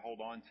we need to hold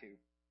on to.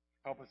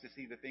 Help us to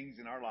see the things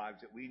in our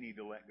lives that we need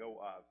to let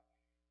go of.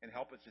 And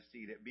help us to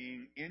see that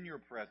being in your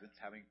presence,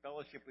 having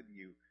fellowship with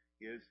you,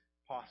 is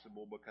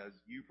possible because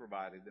you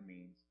provided the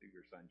means through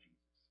your Son,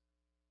 Jesus.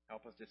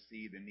 Help us to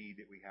see the need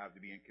that we have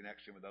to be in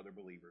connection with other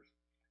believers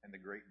and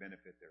the great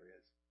benefit there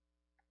is.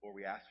 Lord,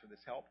 we ask for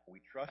this help.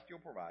 We trust you'll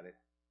provide it.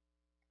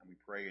 And we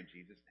pray in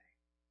Jesus'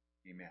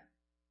 name. Amen.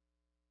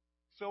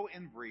 So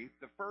in brief,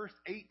 the first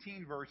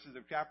 18 verses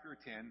of chapter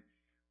 10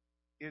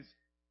 is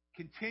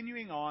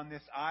continuing on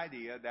this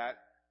idea that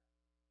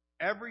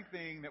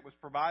everything that was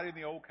provided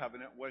in the Old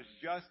Covenant was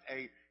just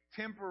a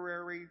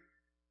temporary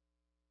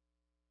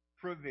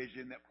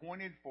provision that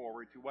pointed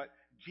forward to what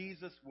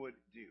Jesus would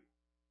do.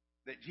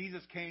 That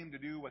Jesus came to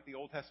do what the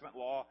Old Testament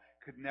law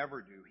could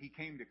never do. He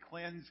came to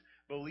cleanse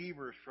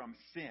believers from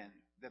sin.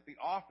 That the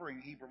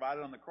offering he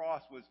provided on the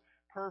cross was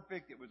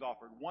perfect. It was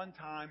offered one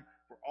time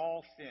for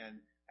all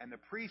sin. And the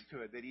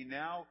priesthood that he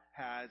now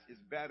has is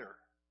better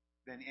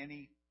than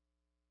any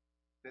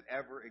that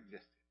ever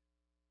existed.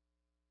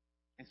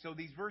 And so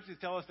these verses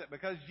tell us that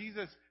because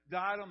Jesus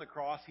died on the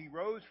cross, he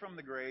rose from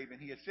the grave,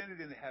 and he ascended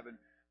into heaven,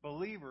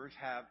 believers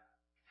have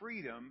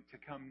freedom to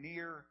come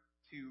near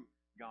to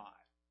God.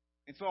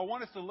 And so I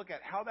want us to look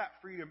at how that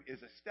freedom is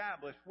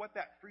established, what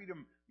that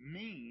freedom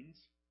means,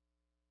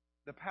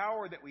 the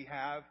power that we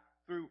have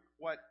through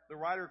what the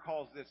writer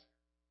calls this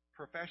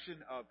profession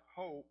of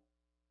hope,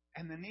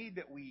 and the need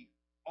that we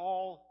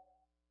all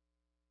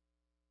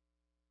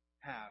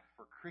have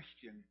for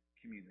Christian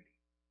community.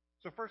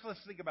 So first, let's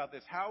think about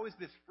this. How is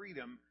this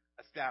freedom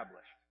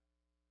established?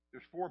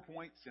 There's 4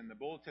 points in the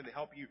bulletin to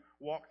help you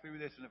walk through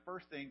this. And the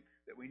first thing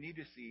that we need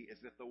to see is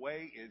that the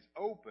way is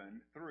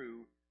open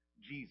through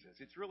Jesus.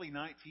 It's really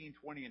 19,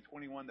 20, and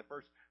 21, the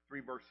first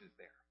 3 verses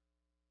there.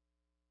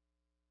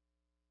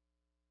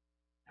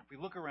 Now, if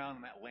we look around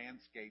in that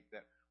landscape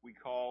that we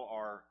call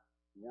our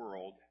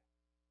world,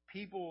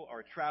 people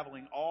are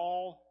traveling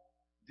all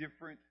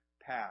different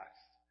paths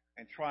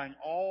and trying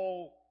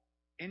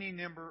any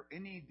number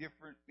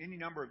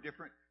of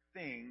different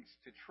things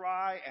to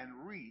try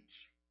and reach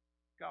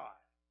God.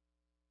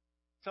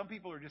 Some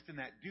people are just in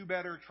that do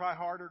better, try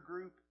harder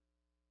group.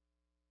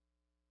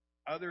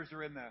 Others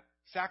are in the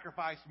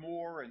sacrifice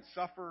more and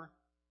suffer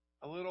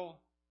a little.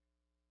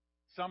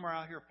 Some are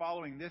out here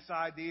following this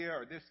idea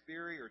or this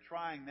theory or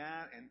trying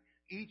that, and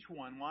each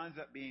one winds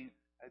up being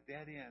a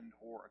dead end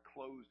or a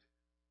closed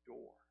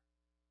door.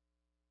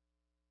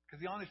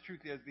 Because the honest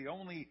truth is, the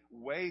only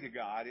way to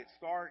God, it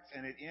starts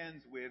and it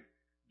ends with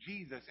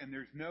Jesus, and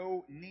there's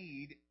no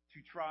need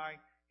to try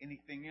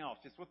anything else.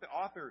 It's what the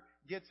author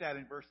gets at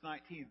in verse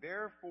 19.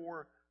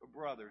 Therefore,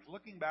 brothers,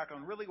 looking back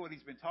on really what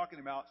he's been talking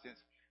about since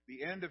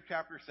the end of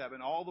chapter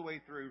 7, all the way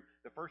through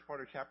the first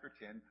part of chapter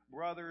 10,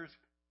 brothers,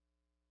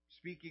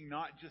 speaking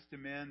not just to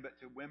men, but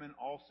to women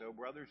also,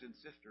 brothers and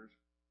sisters,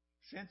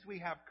 since we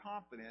have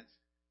confidence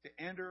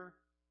to enter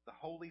the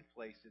holy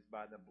places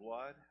by the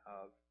blood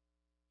of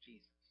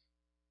Jesus.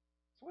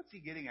 So what's he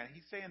getting at?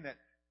 He's saying that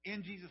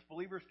in Jesus,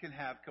 believers can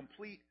have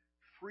complete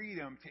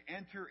freedom to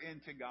enter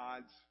into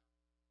God's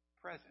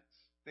presence.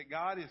 That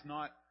God is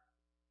not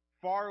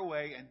far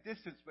away and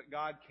distant, but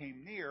God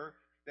came near.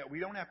 That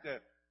we don't have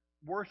to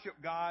worship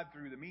God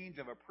through the means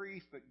of a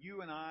priest, but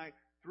you and I,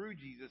 through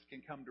Jesus,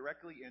 can come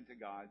directly into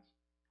God's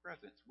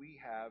presence. We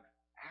have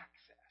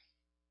access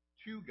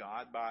to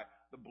God by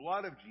the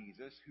blood of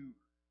Jesus, who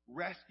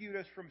rescued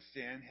us from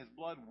sin. His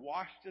blood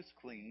washed us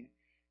clean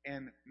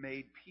and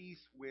made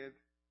peace with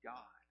God.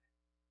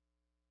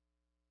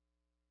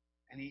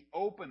 And he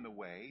opened the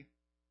way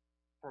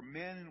for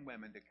men and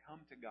women to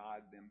come to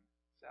God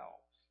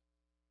themselves.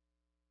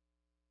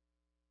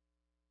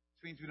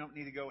 This means we don't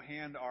need to go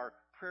hand our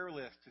prayer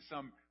list to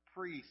some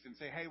priest and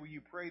say, hey, will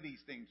you pray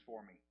these things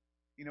for me?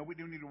 You know, we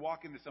don't need to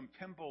walk into some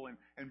temple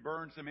and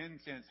burn some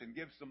incense and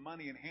give some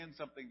money and hand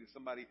something to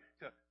somebody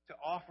to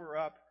offer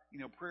up,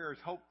 prayers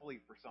hopefully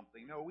for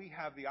something. No, we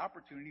have the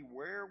opportunity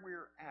where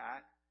we're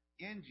at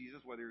in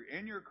Jesus, whether you're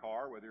in your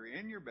car, whether you're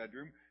in your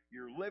bedroom,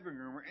 your living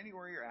room, or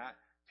anywhere you're at,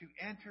 to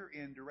enter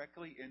in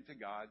directly into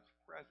God's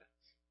presence.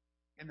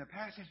 And the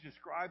passage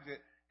describes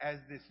it as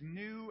this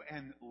new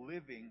and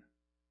living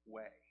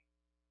way.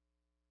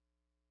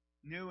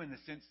 New in the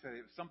sense that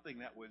it was something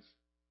that was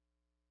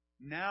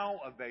now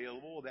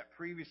available that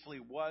previously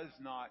was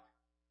not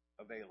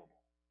available.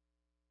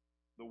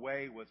 The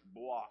way was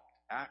blocked.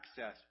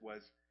 Access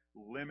was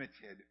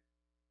limited.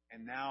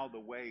 And now the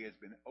way has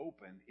been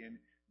opened in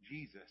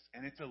Jesus.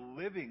 And it's a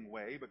living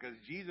way because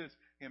Jesus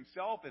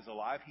himself is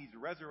alive. He's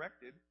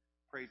resurrected.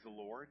 Praise the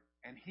Lord.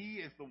 And he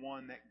is the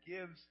one that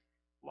gives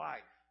life.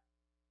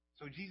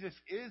 So Jesus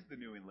is the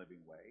new and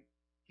living way.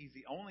 He's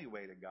the only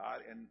way to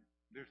God, and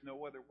there's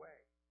no other way.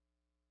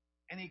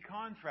 And he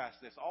contrasts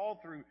this all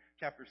through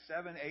chapter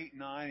 7, 8,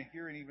 9,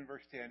 here and even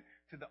verse 10,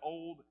 to the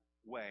old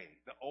way,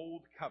 the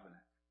old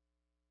covenant,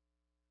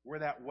 where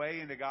that way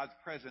into God's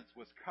presence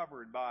was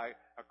covered by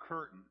a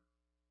curtain.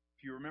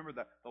 If you remember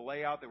the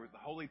layout, there was the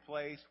holy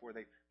place where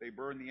they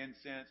burned the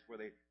incense, where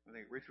they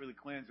ritually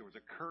cleansed. There was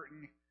a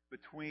curtain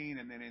between,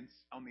 and then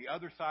on the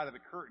other side of the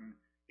curtain,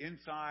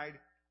 inside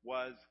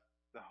was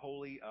the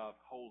Holy of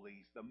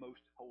Holies, the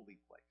most holy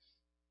place.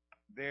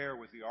 There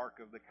was the Ark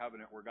of the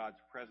Covenant where God's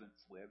presence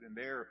lived, and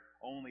there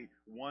only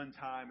one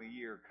time a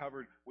year,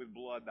 covered with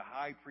blood, the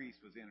high priest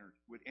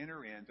would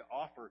enter in to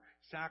offer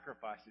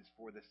sacrifices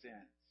for the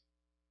sins.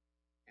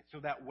 And so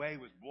that way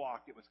was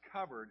blocked. It was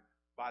covered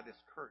by this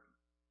curtain.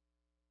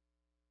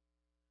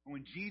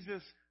 When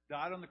Jesus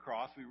died on the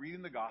cross, we read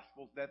in the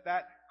Gospels that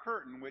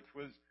curtain, which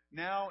was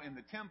now in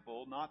the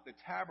temple, not the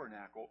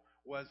tabernacle,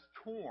 was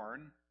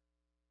torn,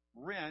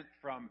 rent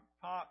from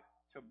top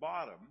to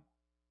bottom,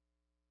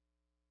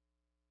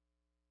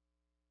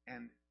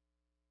 and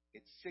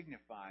it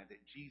signified that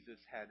Jesus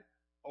had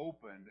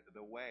opened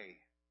the way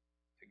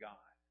to God.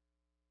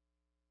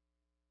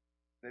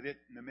 That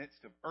in the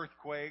midst of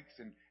earthquakes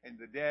and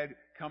the dead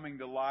coming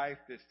to life,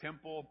 this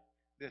temple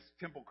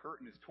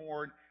curtain is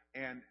torn,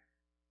 and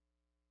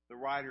the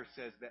writer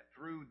says that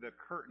through the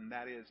curtain,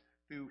 that is,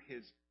 through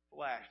his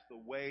flesh, the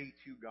way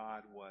to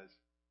God was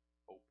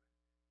open.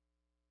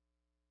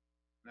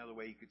 Another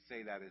way you could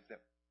say that is that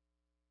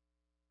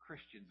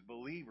Christians,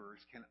 believers,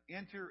 can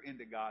enter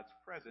into God's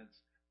presence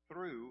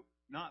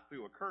not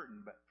through a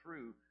curtain, but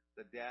through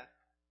the death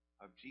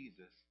of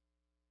Jesus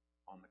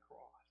on the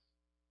cross.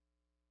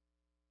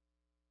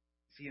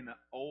 See, in the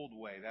old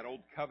way, that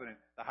old covenant,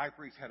 the high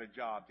priest had a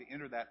job to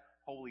enter that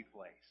holy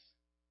place,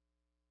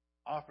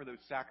 offer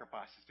those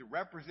sacrifices, to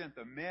represent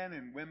the men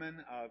and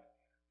women of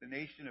the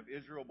nation of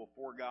Israel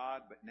before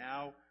God. But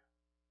now,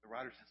 the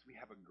writer says, we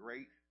have a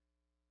great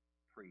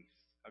priest,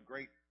 a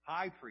great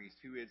high priest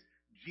who is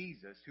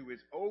Jesus, who is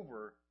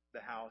over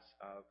the house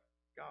of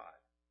God.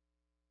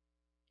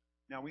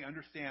 Now, we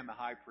understand the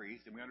high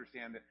priest, and we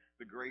understand that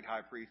the great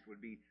high priest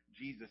would be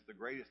Jesus, the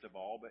greatest of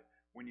all. But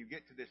when you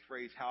get to this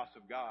phrase, house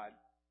of God,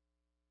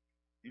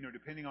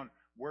 depending on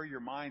where your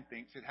mind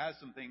thinks, it has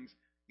some things,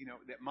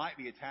 that might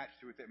be attached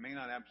to it that may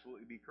not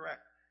absolutely be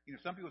correct.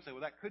 Some people say,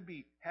 well, that could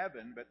be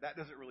heaven, but that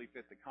doesn't really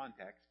fit the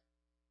context.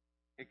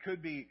 It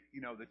could be,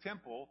 the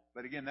temple,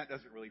 but again, that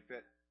doesn't really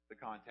fit the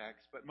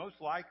context. But most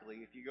likely,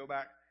 if you go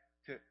back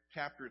to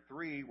chapter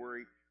 3, where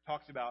he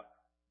talks about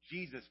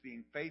Jesus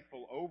being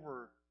faithful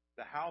over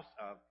the house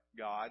of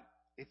God,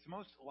 it's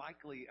most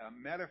likely a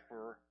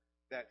metaphor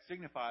that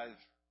signifies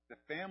the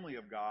family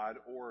of God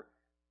or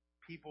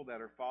people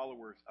that are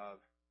followers of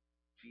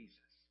Jesus.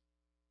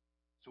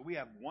 So we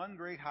have one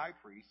great high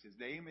priest. His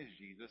name is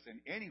Jesus, and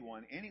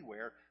anyone,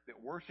 anywhere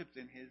that worships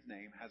in his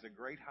name has a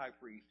great high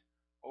priest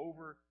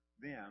over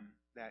them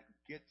that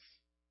gets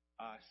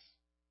us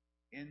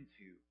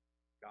into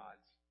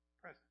God's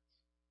presence.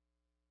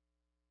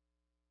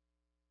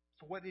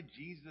 So what did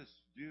Jesus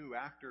do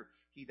after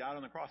he died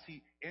on the cross?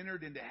 He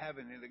entered into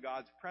heaven, into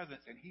God's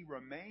presence, and he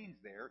remains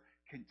there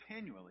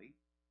continually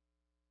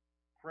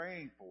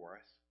praying for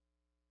us,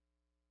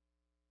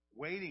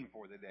 waiting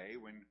for the day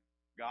when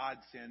God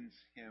sends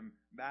him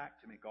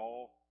back to make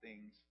all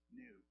things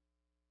new.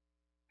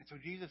 And so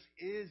Jesus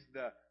is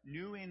the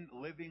new and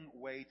living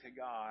way to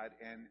God,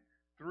 and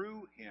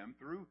through him,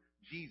 through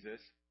Jesus,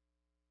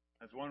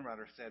 as one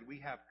writer said, we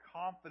have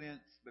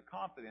the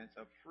confidence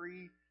of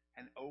free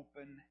and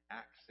open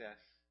access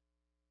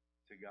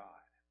to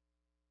God.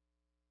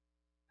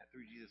 And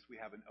through Jesus, we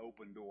have an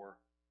open door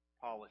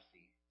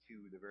policy to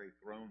the very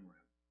throne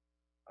room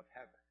of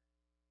heaven.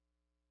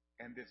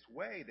 And this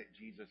way that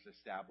Jesus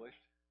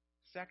established,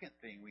 second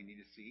thing we need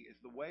to see, is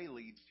the way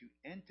leads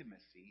to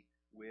intimacy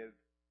with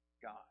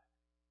God.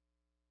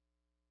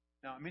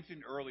 Now, I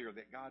mentioned earlier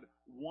that God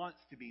wants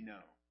to be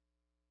known.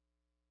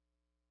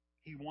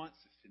 He wants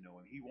us to know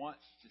him. He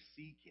wants us to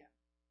seek him.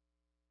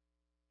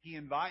 He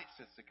invites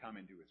us to come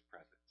into his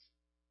presence.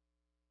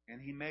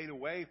 And he made a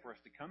way for us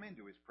to come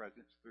into his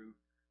presence through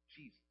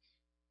Jesus.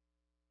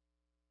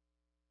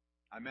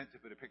 I meant to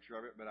put a picture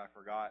of it, but I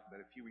forgot.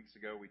 But a few weeks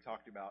ago, we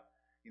talked about,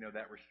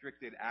 that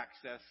restricted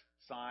access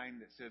sign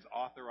that says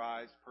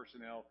authorized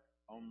personnel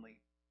only.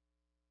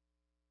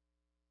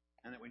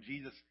 And that when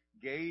Jesus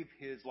gave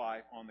his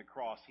life on the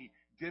cross, he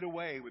did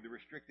away with the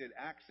restricted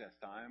access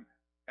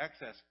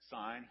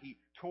sign. He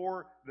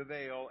tore the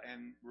veil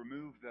and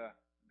removed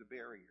the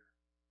barrier.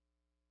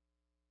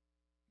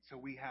 So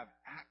we have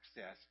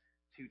access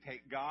to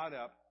take God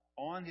up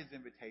on his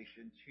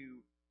invitation to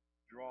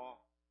draw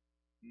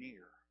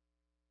near,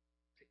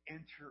 to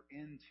enter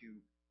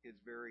into his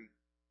very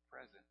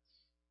presence.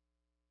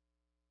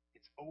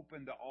 It's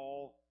open to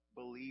all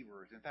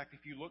believers. In fact,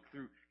 if you look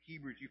through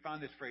Hebrews, you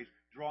find this phrase,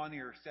 draw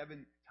near,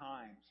 7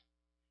 times.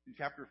 In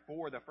chapter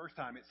 4, the first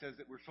time, it says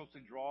that we're supposed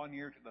to draw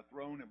near to the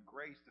throne of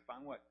grace to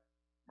find what?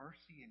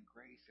 Mercy and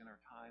grace in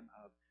our time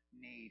of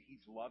need.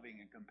 He's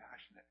loving and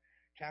compassionate.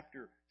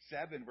 Chapter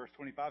 7, verse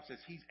 25 says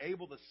he's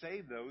able to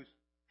save those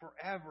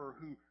forever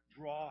who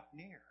draw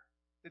near.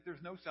 That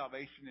there's no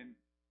salvation in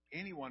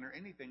anyone or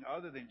anything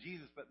other than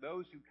Jesus, but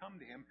those who come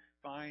to him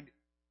find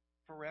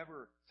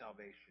forever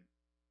salvation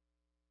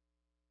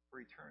for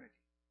eternity.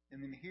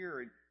 And then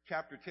here in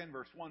chapter 10,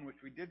 verse 1,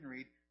 which we didn't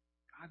read,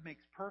 God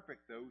makes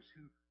perfect those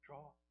who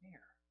draw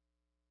near.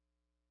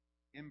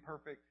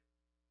 Imperfect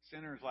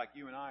sinners like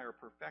you and I are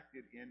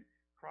perfected in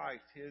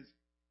Christ. His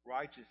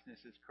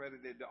righteousness is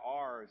credited to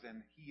ours,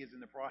 and he is in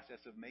the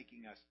process of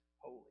making us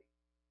holy.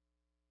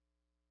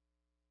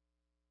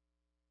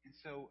 And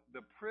so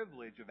the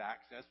privilege of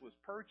access was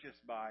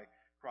purchased by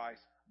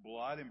Christ's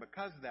blood, and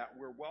because of that,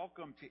 we're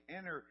welcome to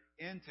enter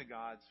into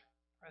God's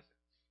presence.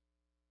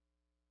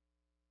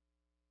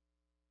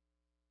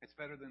 It's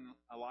better than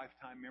a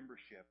lifetime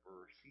membership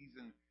or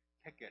season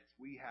tickets.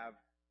 We have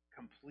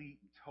complete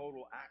and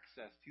total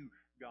access to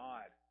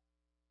God.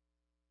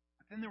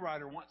 But then the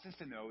writer wants us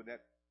to know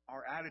that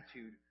our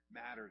attitude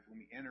matters when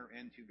we enter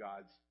into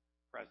God's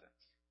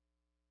presence.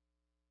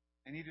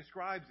 And he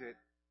describes it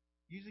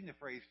using the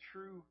phrase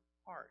true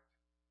heart.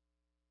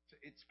 So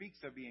it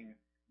speaks of being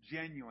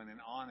genuine and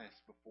honest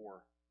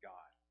before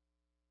God.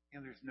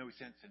 And there's no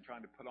sense in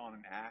trying to put on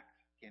an act.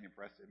 Can't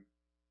impress him.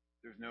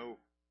 There's no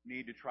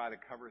need to try to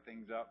cover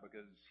things up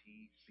because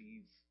he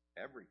sees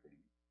everything.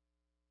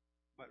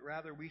 But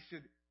rather we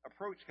should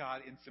approach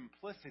God in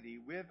simplicity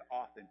with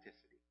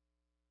authenticity.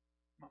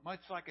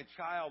 Much like a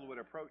child would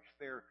approach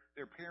their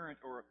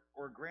parent or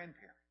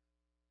grandparent.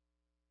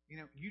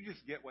 You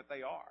just get what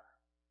they are.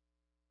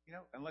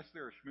 Unless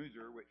they're a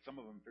schmoozer, which some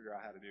of them figure out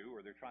how to do,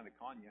 or they're trying to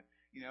con you,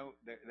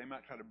 they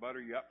might try to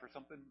butter you up for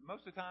something.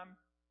 Most of the time,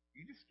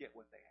 you just get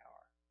what they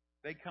are.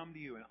 They come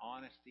to you in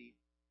honesty,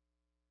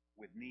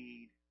 with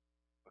need,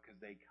 because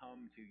they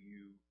come to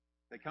you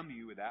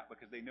with that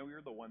because they know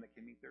you're the one that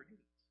can meet their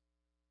needs.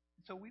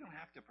 And so we don't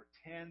have to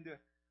pretend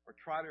or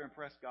try to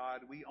impress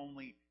God. We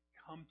only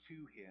come to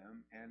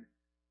him and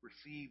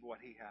receive what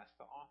he has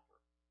to offer.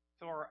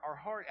 So our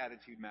heart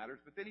attitude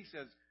matters, but then he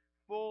says,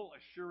 full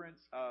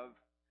assurance of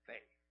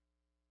faith.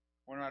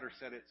 One writer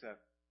said it's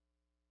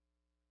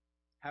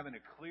having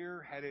a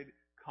clear-headed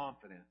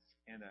confidence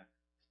and a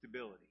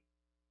stability.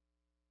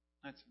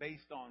 That's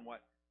based on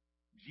what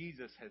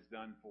Jesus has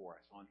done for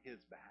us on his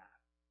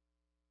behalf.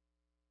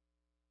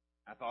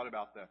 I thought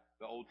about the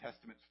Old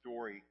Testament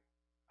story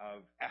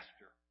of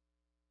Esther,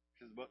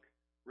 which is a book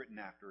written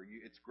after.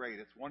 It's great.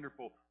 It's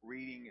wonderful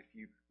reading. If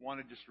you want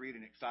to just read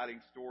an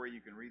exciting story,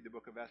 you can read the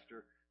book of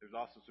Esther. There's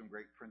also some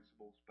great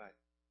principles,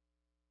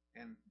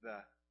 and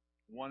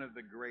one of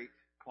the great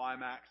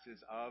climaxes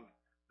of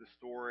the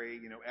story,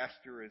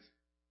 Esther is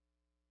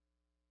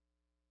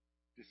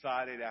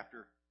decided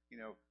after,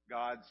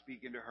 God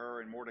speaking to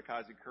her and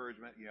Mordecai's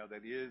encouragement,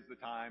 that is the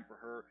time for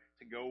her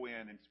to go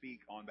in and speak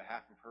on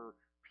behalf of her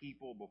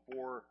people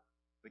before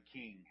the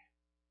king.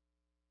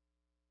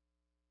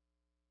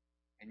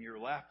 And you're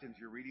left, as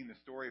you're reading the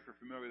story, if you're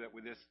familiar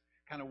with this,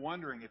 kind of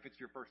wondering if it's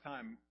your first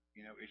time,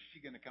 is she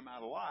going to come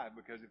out alive?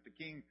 Because if the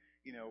king,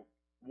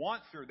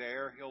 wants her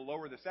there, he'll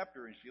lower the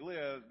scepter and she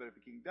lives. But if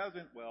the king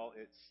doesn't, well,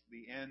 it's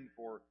the end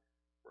for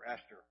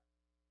Esther.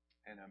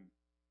 And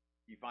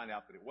you find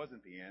out that it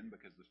wasn't the end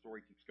because the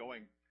story keeps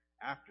going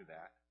after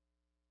that.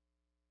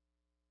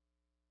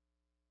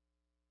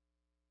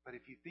 But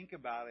if you think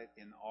about it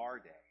in our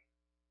day,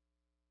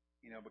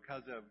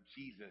 because of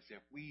Jesus,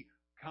 if we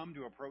come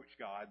to approach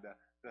God,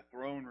 the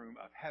throne room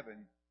of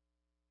heaven,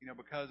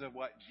 because of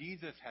what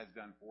Jesus has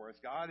done for us,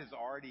 God has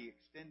already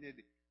extended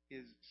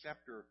his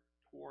scepter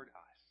toward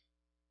us.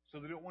 So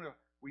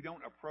we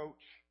don't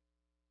approach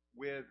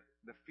with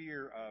the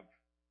fear of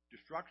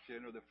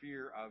destruction or the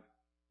fear of,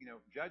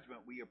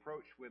 judgment. We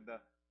approach with the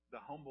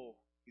humble,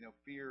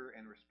 fear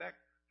and respect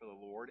for the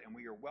Lord, and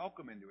we are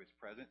welcome into his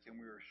presence, and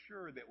we are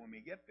sure that when we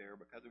get there,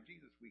 because of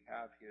Jesus, we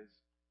have his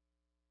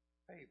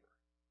favor.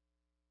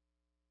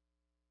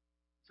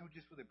 So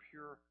just with a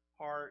pure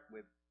heart,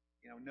 with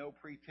no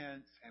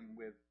pretense, and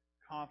with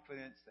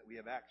confidence that we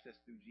have access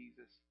through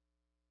Jesus.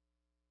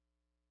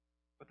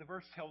 But the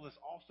verse tells us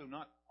also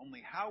not only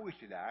how we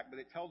should act, but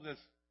it tells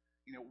us,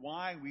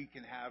 why we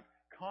can have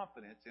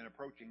confidence in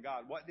approaching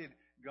God. What did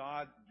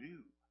God do?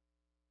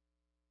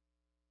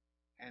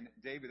 And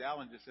David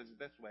Allen just says it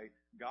this way: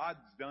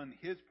 God's done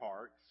his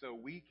part, so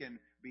we can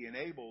be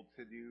enabled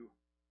to do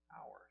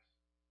ours.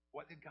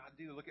 What did God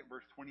do? Look at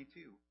verse 22.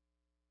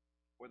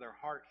 With our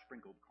hearts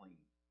sprinkled clean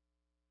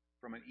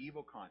from an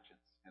evil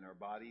conscience and our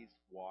bodies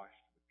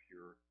washed with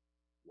pure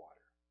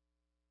water.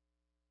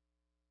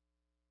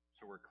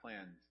 So we're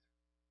cleansed.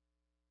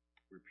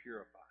 We're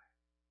purified.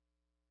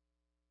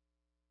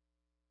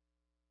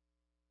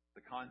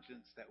 The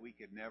conscience that we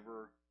could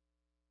never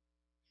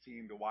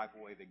seem to wipe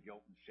away the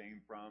guilt and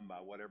shame from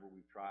by whatever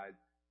we've tried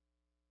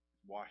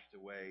is washed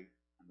away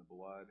in the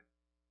blood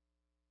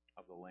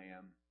of the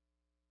Lamb,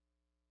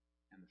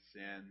 and the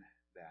sin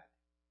that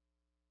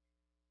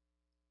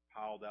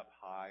piled up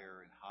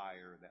higher and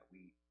higher that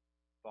we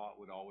thought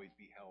would always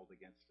be held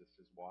against us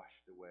is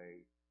washed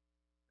away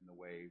in the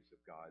waves of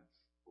God's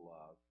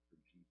love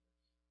through Jesus.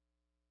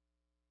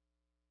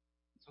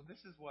 And so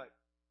this is what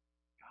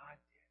God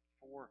did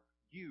for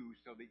you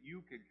so that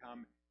you could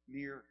come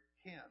near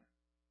him.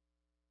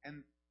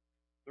 And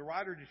the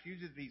writer just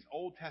uses these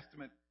Old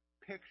Testament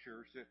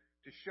pictures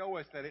to show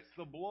us that it's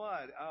the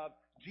blood of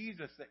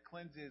Jesus that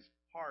cleanses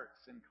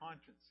hearts and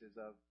consciences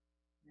of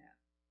men.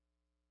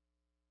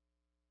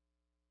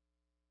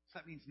 So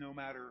that means no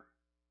matter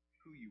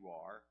who you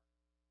are,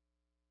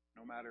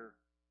 no matter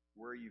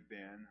where you've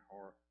been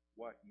or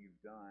what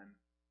you've done,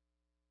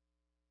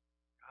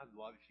 God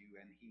loves you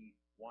and he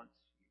wants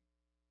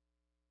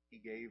you. He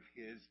gave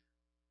his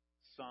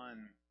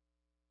Son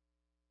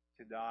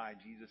to die.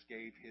 Jesus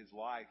gave his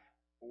life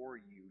for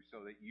you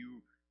so that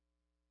you,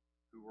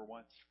 who were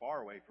once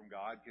far away from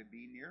God, could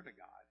be near to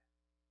God.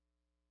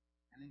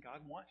 And then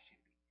God wants you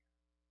to be near.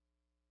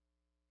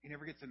 He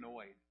never gets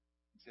annoyed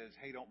and says,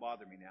 hey, don't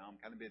bother me now.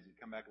 I'm kind of busy.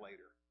 Come back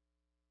later.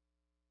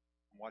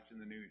 I'm watching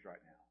the news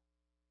right now.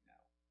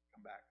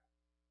 Come back.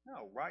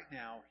 No, right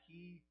now,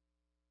 he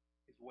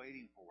is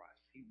waiting for us.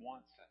 He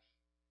wants us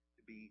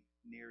to be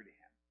near to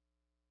him.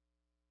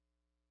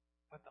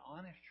 But the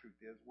honest truth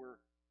is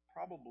we're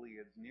probably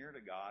as near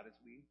to God as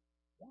we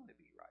want to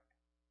be right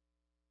now.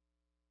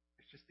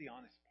 It's just the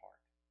honest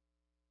part.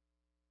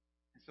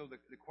 And so the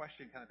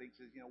question kind of thinks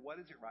is,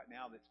 what is it right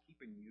now that's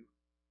keeping you,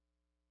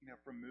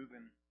 from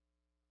moving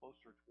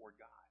closer toward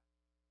God?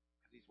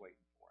 Because he's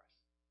waiting for us.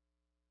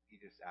 He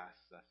just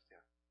asks us to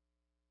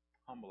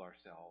humble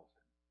ourselves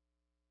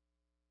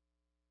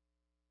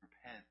and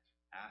repent,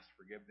 ask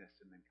forgiveness,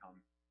 and then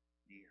come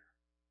near.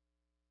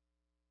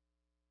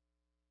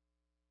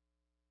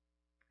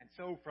 And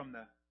so from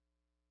the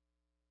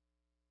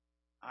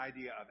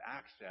idea of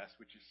access,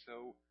 which is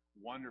so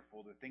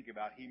wonderful to think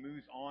about, he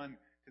moves on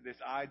to this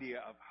idea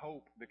of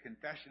hope, the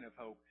confession of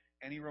hope.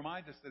 And he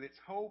reminds us that it's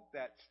hope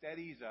that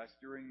steadies us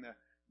during the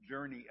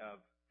journey of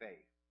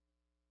faith.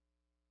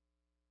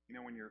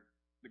 When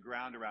the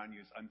ground around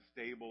you is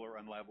unstable or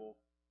unlevel,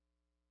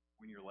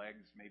 when your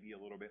legs may be a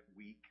little bit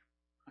weak,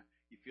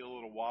 you feel a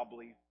little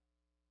wobbly,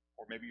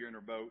 or maybe you're in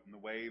a boat and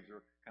the waves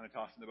are kind of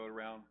tossing the boat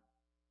around.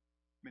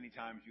 Many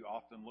times you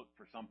often look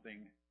for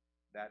something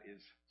that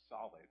is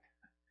solid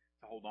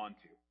to hold on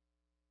to,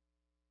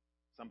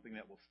 something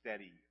that will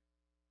steady you.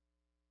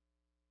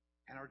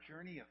 And our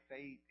journey of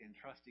faith in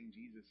trusting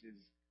Jesus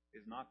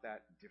is not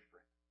that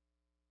different.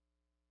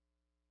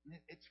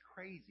 It's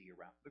crazy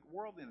around. The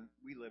world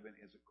we live in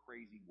is a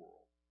crazy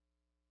world.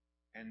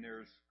 And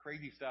there's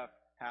crazy stuff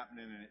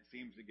happening, and it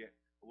seems to get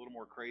a little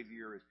more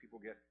crazier as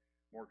people get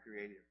more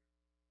creative.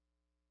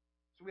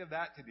 So we have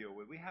that to deal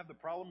with. We have the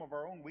problem of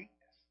our own weakness.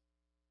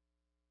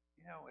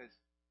 As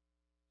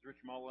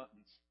Rich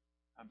Mullins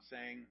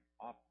saying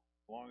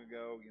long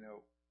ago,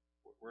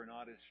 we're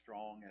not as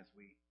strong as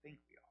we think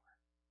we are.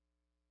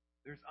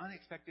 There's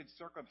unexpected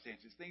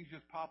circumstances. Things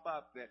just pop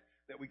up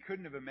that we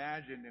couldn't have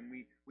imagined, and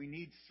we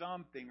need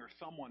something or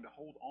someone to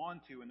hold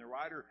on to. And the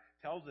writer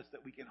tells us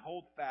that we can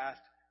hold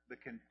fast the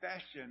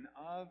confession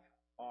of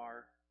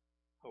our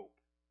hope.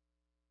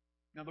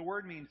 Now, the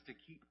word means to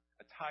keep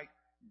a tight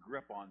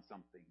grip on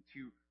something,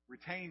 to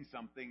retain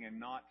something and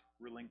not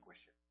relinquish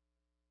it.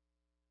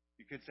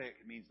 You could say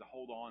it means to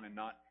hold on and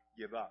not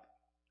give up.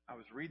 I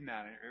was reading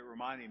that, and it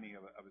reminded me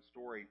of a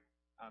story.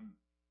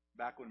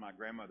 Back when my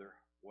grandmother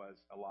was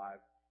alive,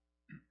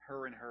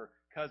 her and her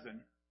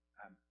cousin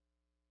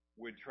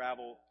would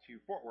travel to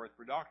Fort Worth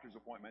for doctor's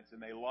appointments,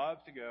 and they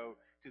loved to go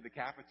to the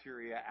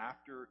cafeteria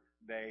after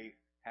they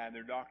had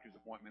their doctor's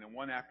appointment. And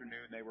one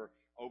afternoon, they were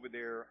over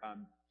there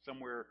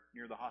somewhere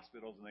near the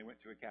hospitals, and they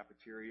went to a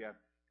cafeteria,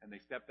 and they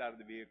stepped out of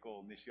the vehicle,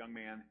 and this young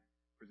man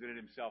presented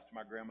himself to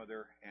my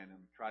grandmother and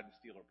tried to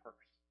steal her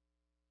purse.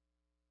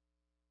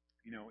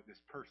 This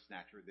purse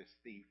snatcher, this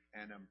thief.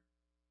 And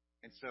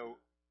so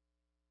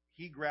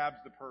he grabs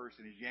the purse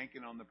and is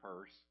yanking on the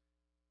purse,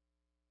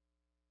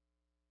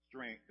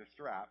 the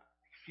strap.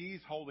 She's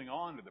holding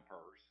on to the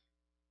purse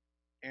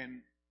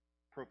and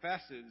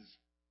professes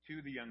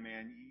to the young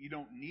man, you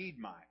don't need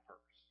my purse.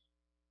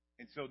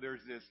 And so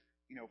there's this,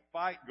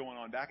 fight going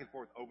on back and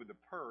forth over the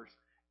purse.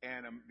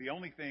 And the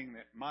only thing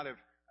that might have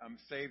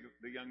saved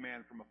the young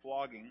man from a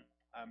flogging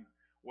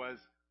was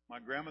my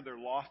grandmother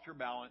lost her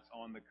balance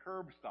on the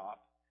curb stop,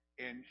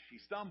 and she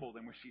stumbled.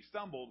 And when she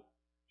stumbled,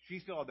 she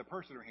still had the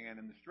purse in her hand,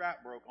 and the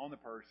strap broke on the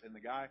purse, and the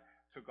guy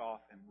took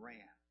off and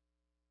ran.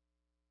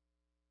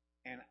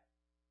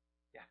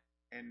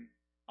 And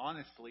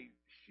honestly,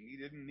 he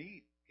didn't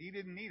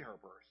need her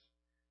purse.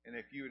 And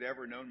if you had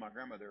ever known my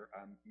grandmother,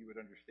 you would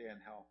understand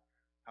how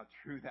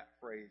true that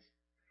phrase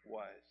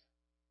was.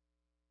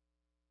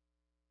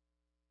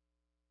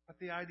 But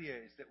the idea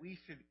is that we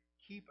should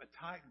keep a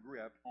tight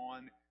grip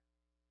on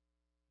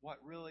what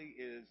really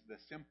is the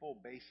simple,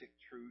 basic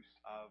truths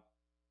of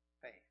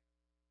faith.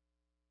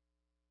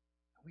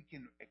 We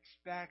can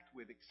expect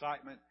with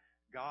excitement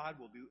God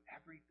will do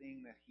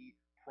everything that He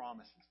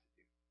promises to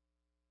do.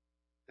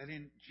 That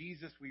in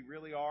Jesus we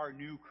really are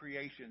new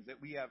creations,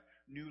 that we have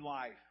new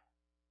life,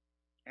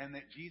 and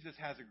that Jesus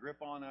has a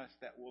grip on us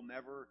that will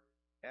never,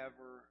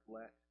 ever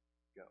let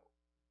go.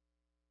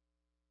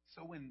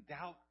 So when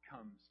doubt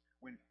comes,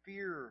 when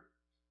fear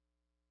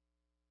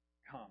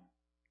comes,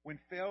 when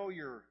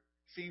failure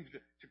seems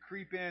to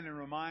creep in and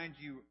remind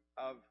you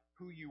of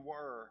who you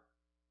were,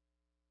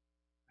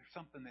 there's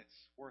something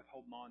that's worth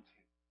holding on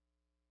to.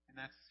 And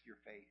that's your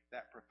faith,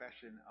 that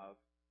profession of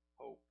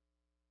hope.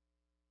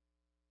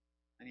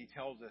 And he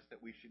tells us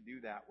that we should do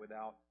that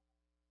without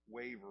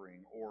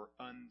wavering or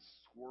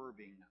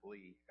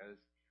unswervingly, as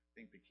I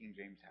think the King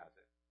James has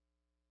it.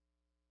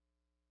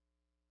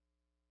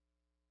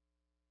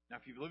 Now,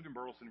 if you've lived in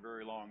Burleson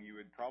very long, you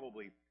would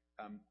probably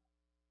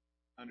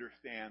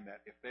understand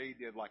that if they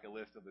did like a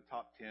list of the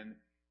top 10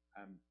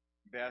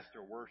 best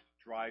or worst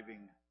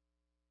driving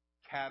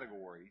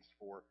categories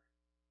for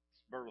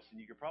Burleson,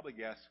 you could probably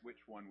guess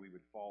which one we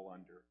would fall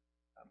under.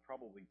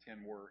 Probably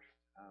 10 worst.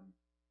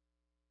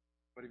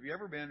 But have you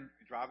ever been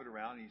driving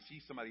around and you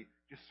see somebody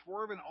just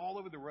swerving all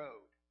over the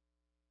road?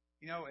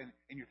 You know, and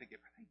you're thinking,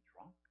 are they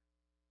drunk?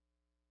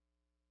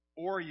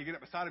 Or you get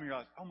up beside them and you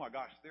realize, oh my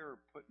gosh,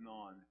 they're putting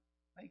on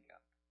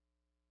makeup.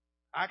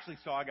 I actually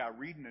saw a guy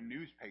reading a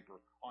newspaper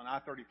on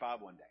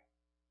I-35 one day.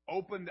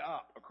 Opened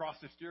up across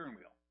the steering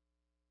wheel.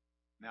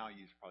 Now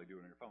you probably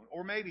do it on your phone.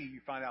 Or maybe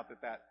you find out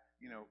that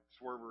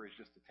swerver is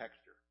just a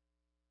texture.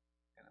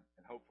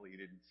 And hopefully you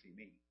didn't see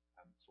me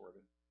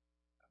swerving.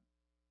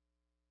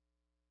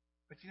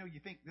 But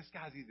you think this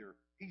guy's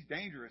he's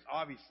dangerous,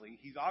 obviously.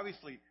 He's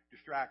obviously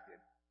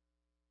distracted.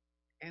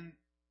 And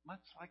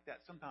much like that,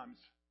 sometimes,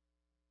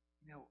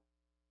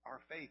 our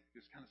faith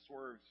just kind of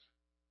swerves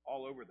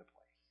all over the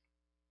place.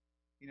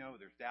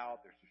 There's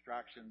doubt, there's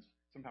distractions,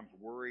 sometimes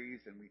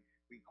worries, and we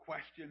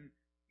question,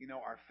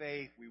 our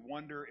faith. We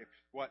wonder if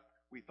what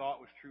we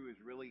thought was true is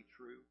really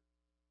true.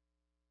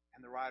 And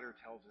the writer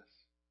tells us,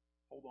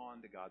 hold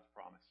on to God's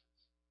promises.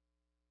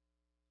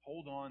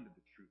 Hold on to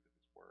the truth of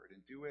His Word and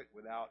do it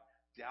without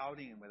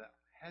doubting and without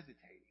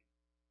hesitating.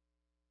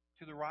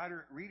 To the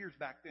readers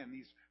back then,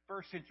 these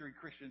first century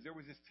Christians, there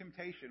was this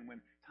temptation when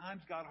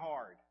times got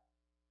hard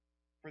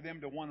for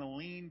them to want to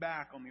lean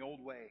back on the old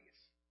ways.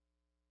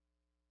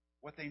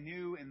 What they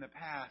knew in the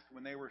past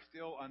when they were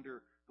still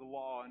under the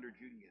law, under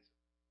Judaism.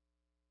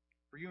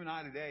 For you and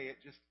I today, it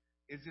just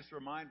is this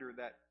reminder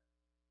that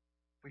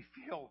if we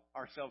feel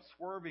ourselves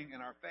swerving in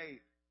our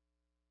faith,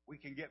 we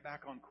can get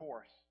back on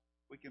course.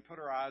 We can put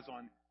our eyes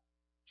on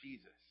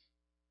Jesus.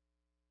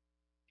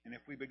 And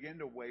if we begin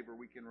to waver,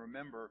 we can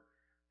remember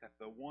that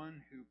the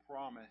one who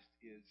promised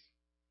is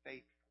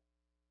faithful.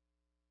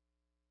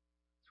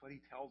 That's what he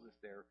tells us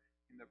there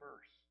in the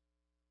verse.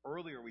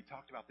 Earlier we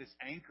talked about this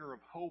anchor of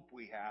hope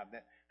we have,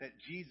 that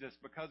Jesus,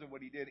 because of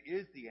what he did,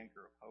 is the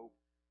anchor of hope.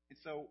 And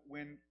so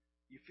when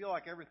you feel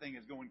like everything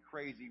is going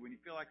crazy, when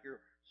you feel like you're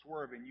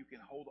swerving, you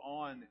can hold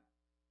on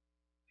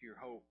to your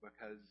hope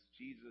because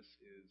Jesus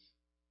is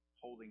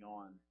holding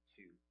on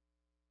to you.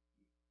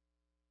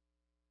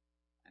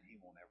 And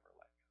he won't ever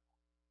let go.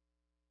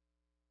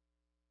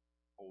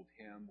 Hold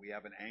him. We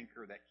have an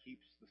anchor that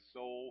keeps the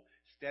soul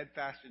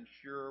steadfast and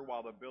sure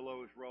while the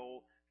billows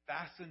roll,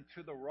 fastened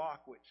to the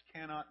rock which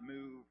cannot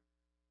move,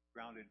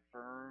 grounded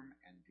firm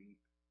and deep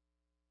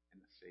in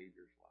the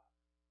Savior's love.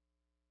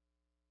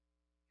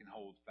 Can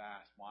hold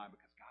fast. Why?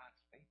 Because God's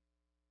faithful.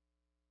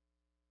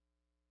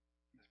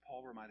 As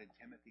Paul reminded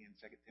Timothy in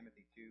 2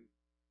 Timothy 2,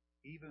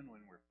 even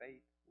when we're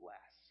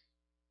faithless,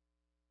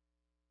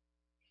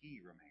 he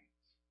remains.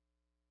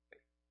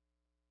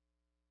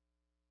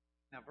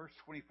 Now, verse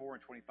 24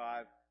 and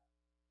 25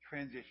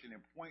 transition and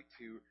point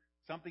to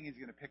something he's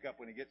going to pick up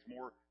when he gets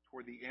more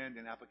toward the end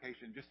in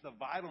application, just the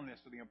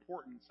vitalness or the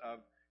importance of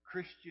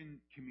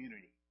Christian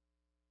community.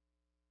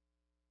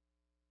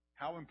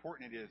 How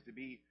important it is to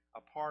be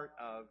a part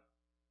of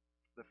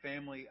the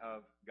family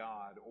of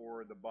God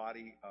or the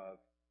body of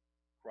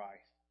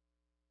Christ.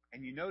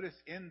 And you notice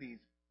in these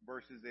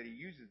verses that he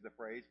uses the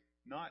phrase,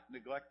 not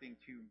neglecting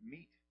to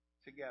meet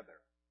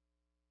together.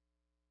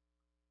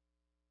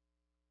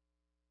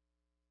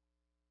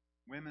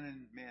 Women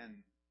and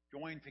men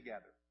joined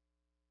together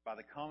by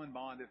the common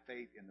bond of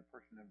faith in the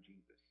person of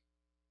Jesus.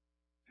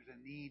 There's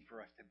a need for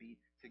us to be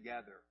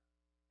together.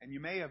 And you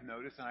may have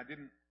noticed, and I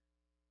didn't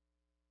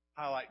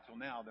highlight till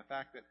now, the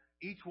fact that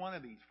each one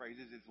of these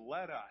phrases is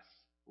let us,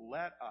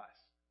 let us,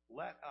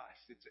 let us.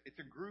 It's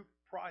a group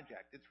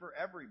project. It's for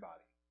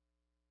everybody.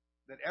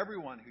 That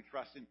everyone who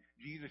trusts in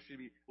Jesus should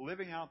be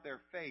living out their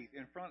faith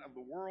in front of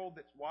the world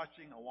that's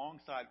watching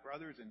alongside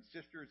brothers and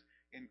sisters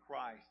in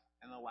Christ.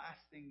 And the last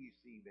thing you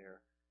see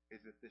there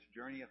is that this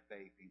journey of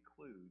faith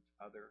includes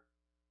other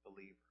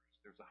believers.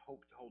 There's a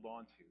hope to hold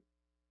on to,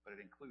 but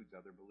it includes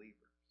other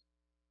believers.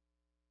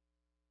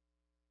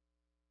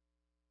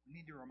 We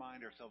need to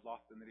remind ourselves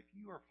often that if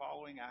you are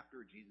following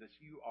after Jesus,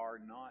 you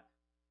are not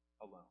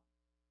alone.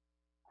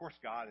 Of course,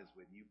 God is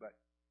with you, but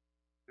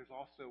there's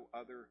also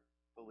other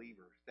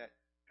believers. That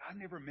God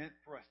never meant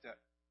for us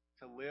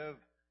to live,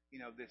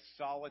 this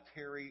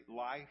solitary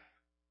life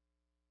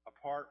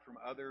apart from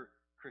other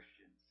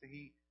Christians.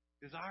 He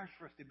desires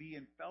for us to be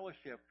in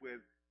fellowship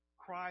with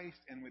Christ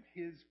and with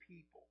His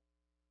people,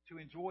 to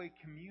enjoy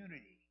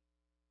community,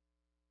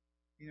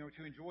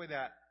 to enjoy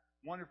that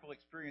wonderful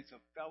experience of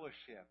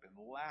fellowship and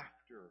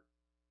laughter,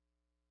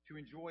 to to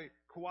enjoy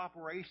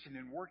cooperation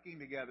and working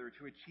together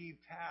to achieve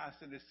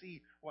tasks and to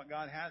see what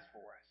God has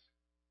for us.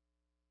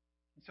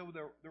 And so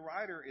the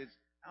writer is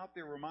out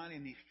there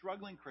reminding these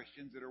struggling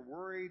Christians that are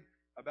worried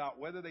about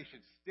whether they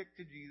should stick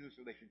to Jesus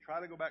or they should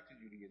try to go back to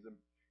Judaism.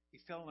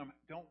 He's telling them,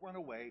 don't run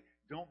away,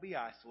 don't be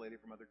isolated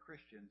from other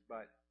Christians,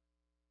 but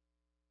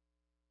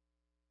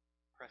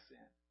press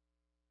in.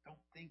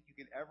 Don't think you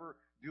can ever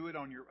do it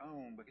on your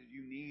own because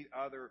you need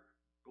other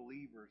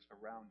believers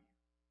around you.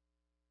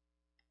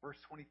 Verse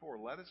 24,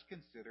 let us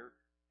consider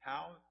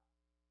how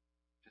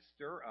to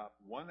stir up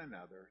one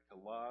another to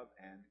love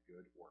and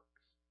good works.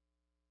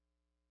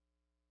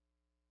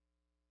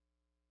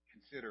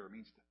 Consider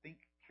means to think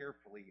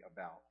carefully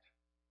about,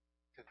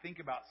 to think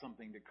about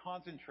something, to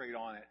concentrate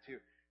on it,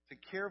 to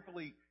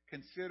carefully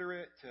consider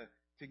it,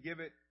 to give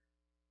it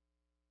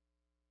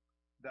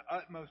the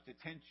utmost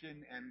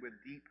attention and with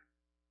deep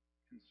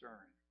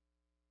concern.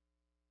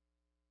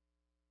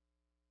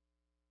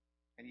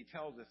 And he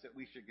tells us that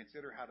we should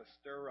consider how to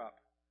stir up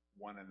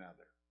one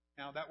another.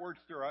 Now, that word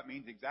stir up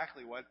means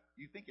exactly what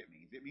you think it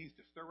means. It means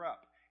to stir up.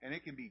 And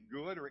it can be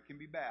good or it can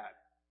be bad.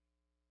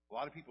 A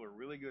lot of people are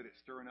really good at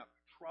stirring up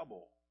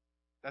trouble.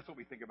 That's what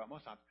we think about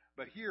most times.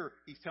 But here,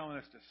 he's telling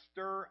us to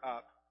stir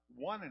up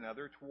one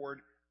another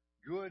toward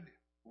good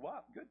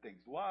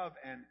things, love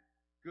and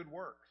good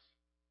works.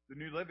 The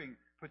New Living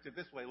puts it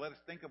this way: let us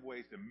think of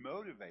ways to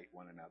motivate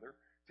one another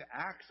to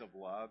acts of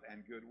love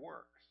and good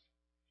works.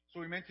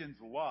 So he mentions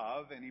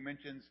love and he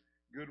mentions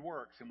good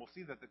works, and we'll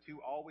see that the two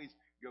always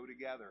go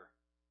together.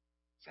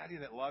 It's the idea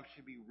that love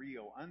should be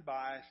real,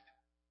 unbiased,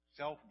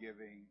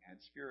 self-giving, and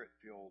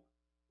spirit-filled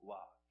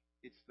love.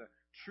 It's the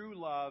true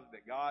love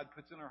that God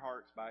puts in our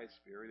hearts by His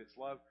Spirit. It's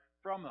love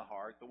from the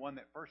heart, the one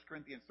that 1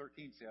 Corinthians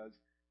 13 says,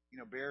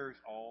 bears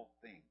all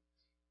things,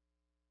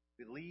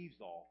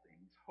 believes all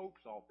things,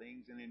 hopes all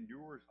things, and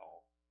endures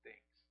all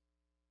things.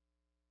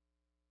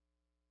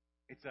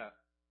 It's a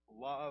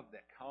love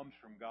that comes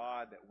from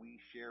God that we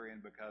share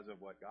in because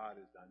of what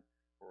God has done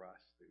for us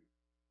through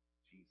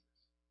Jesus.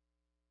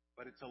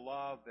 But it's a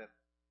love that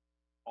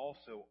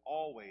also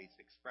always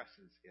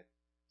expresses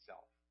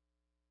itself.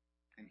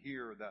 And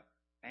here, the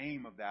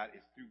aim of that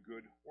is through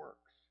good works.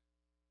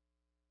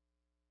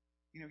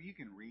 You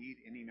can read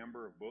any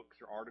number of books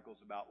or articles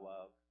about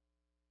love.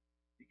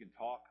 You can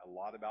talk a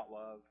lot about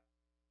love.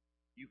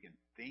 You can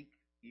think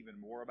even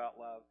more about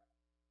love.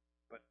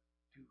 But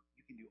you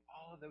can do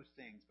all of those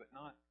things, but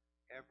not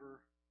ever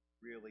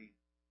really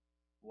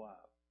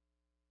love.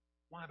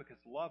 Why?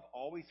 Because love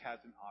always has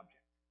an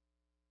object.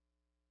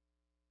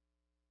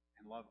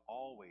 And love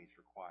always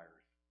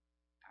requires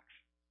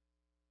action.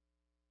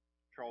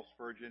 Charles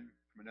Spurgeon,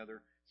 from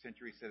another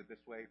century, said it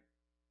this way: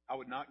 I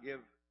would not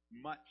give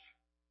much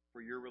for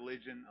your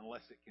religion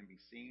unless it can be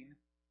seen.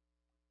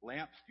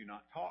 Lamps do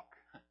not talk,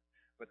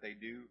 but they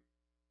do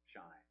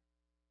shine.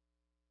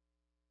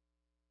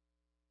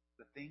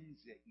 The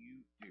things that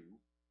you do,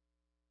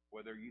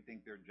 whether you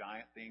think they're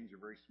giant things or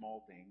very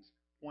small things,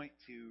 point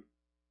to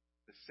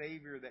the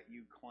Savior that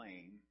you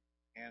claim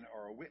and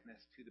are a witness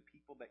to the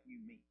people that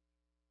you meet.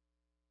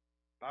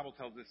 The Bible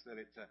tells us that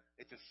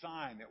it's a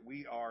sign that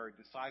we are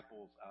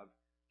disciples of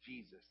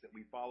Jesus, that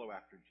we follow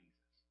after Jesus.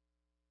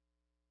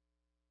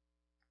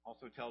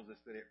 Also tells us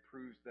that it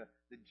proves the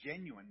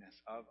genuineness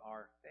of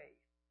our faith.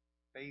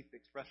 Faith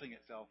expressing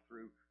itself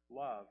through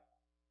love.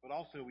 But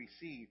also we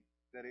see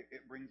that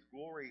it brings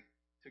glory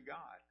to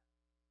God.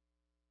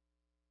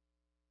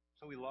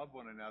 So we love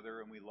one another,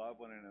 and we love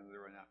one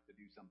another enough to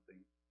do something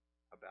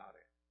about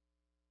it.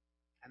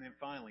 And then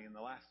finally, in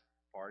the last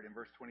part, in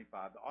verse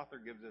 25, the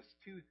author gives us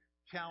two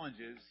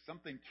challenges,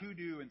 something to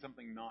do and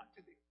something not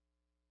to do.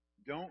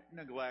 Don't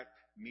neglect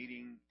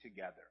meeting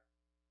together.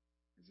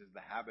 This is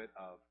the habit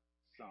of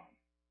some,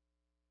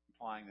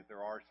 implying that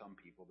there are some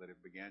people that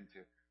have begun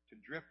to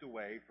drift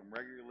away from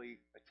regularly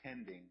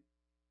attending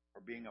or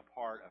being a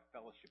part of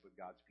fellowship with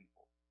God's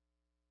people.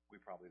 We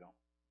probably don't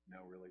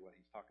know really what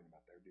he's talking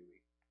about there, do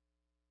we?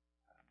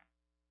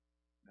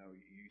 No,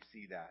 you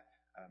see that.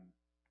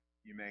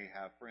 You may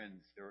have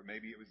friends, or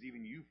maybe it was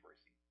even you for a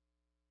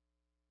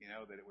season.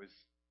 That it was,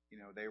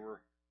 they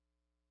were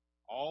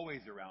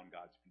always around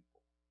God's people.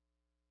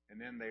 And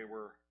then they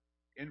were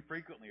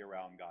infrequently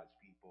around God's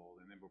people.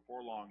 And then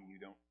before long, you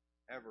don't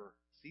ever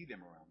see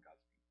them around God's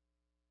people.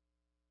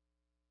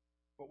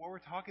 But what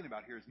we're talking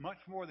about here is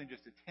much more than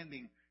just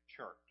attending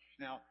church.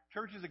 Now,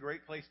 church is a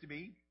great place to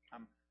be.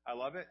 I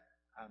love it.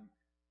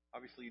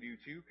 Obviously you do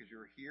too, because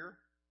you're here.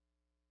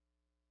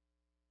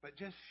 But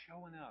just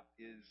showing up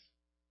is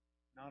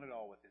not at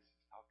all what this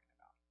is talking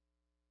about.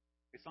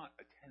 It's not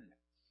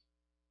attendance.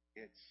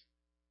 It's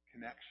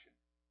connection,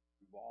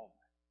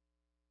 involvement.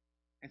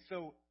 And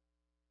so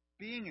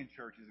being in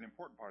church is an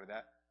important part of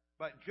that.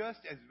 But just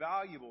as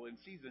valuable in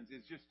seasons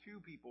is just two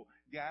people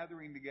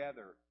gathering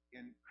together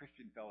in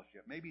Christian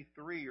fellowship. Maybe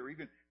 3 or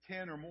even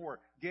 10 or more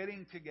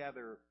getting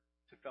together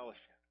to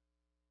fellowship.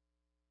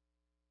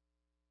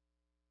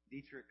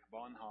 Dietrich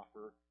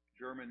Bonhoeffer,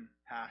 German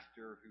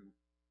pastor who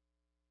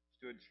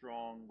stood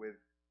strong with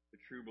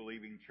the true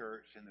believing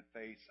church in the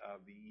face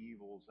of the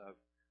evils of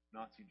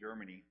Nazi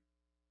Germany,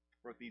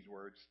 wrote these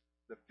words: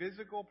 "The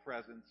physical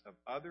presence of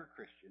other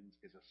Christians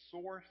is a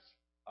source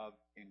of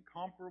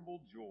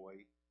incomparable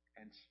joy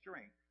and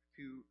strength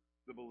to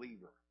the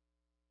believer."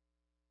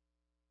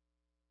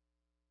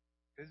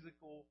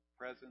 Physical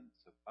presence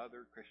of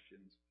other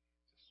Christians is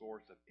a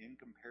source of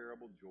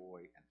incomparable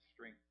joy and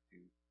strength to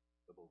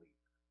the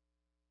believer.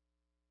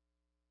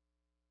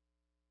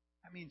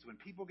 That means when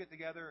people get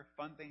together,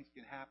 fun things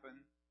can happen.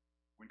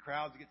 When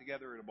crowds get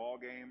together at a ball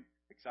game,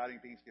 exciting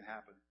things can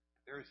happen.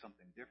 But there is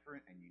something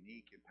different and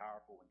unique and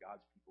powerful when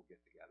God's people get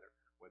together,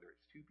 whether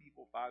it's 2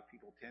 people, 5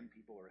 people, 10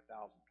 people, or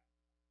 1,000 people.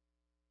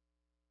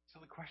 So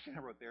the question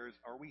I wrote there is,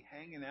 are we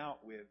hanging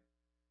out with,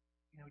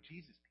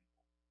 Jesus people?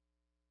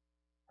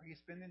 Are you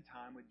spending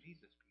time with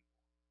Jesus people?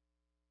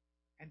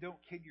 And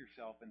don't kid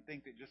yourself and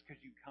think that just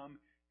because you come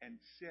and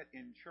sit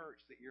in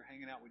church that you're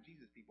hanging out with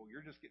Jesus people.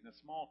 You're just getting a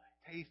small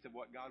taste of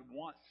what God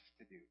wants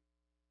to do.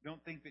 Don't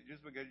think that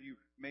just because you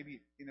maybe,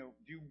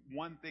 do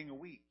one thing a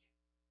week.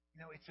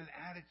 It's an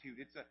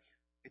attitude.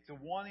 It's a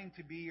wanting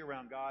to be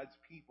around God's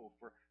people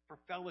for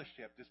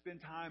fellowship, to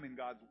spend time in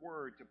God's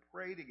Word, to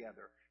pray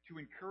together, to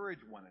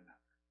encourage one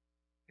another.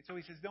 And so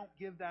he says, don't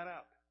give that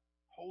up.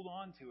 Hold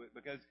on to it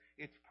because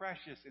it's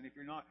precious, and if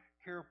you're not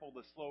careful,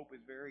 the slope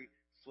is very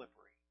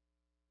slippery.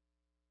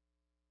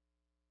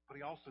 But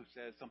he also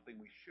says something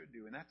we should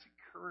do, and that's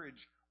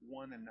encourage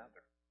one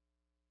another.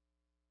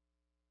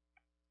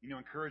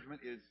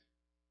 Encouragement is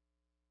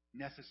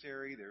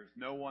necessary. There's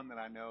no one that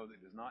I know that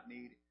does not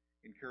need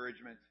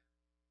encouragement.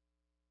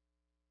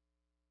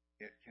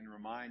 It can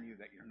remind you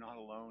that you're not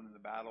alone in the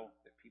battle,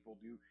 that people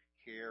do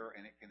care,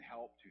 and it can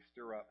help to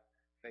stir up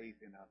faith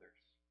in others.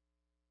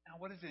 Now,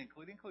 what does it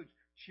include? It includes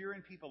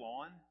cheering people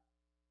on.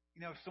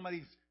 If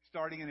somebody's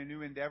starting in a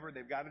new endeavor,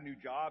 they've got a new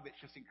job, it's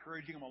just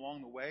encouraging them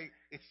along the way.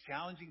 It's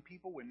challenging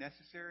people when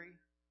necessary,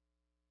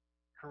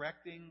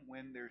 correcting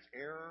when there's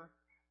error,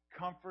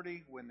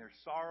 comforting when there's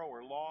sorrow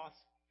or loss.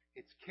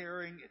 It's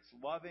caring, it's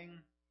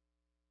loving,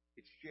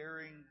 it's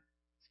sharing,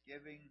 it's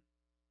giving.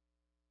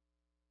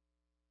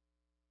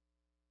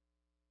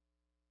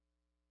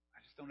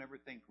 I just don't ever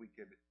think we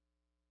could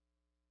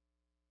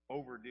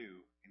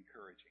overdo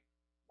encouraging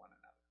one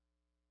another.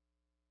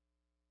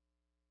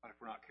 But if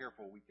we're not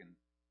careful, we can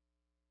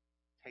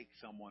take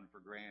someone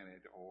for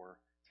granted or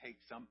take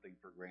something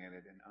for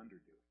granted and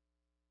underdo it.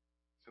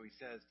 So he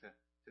says to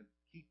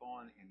keep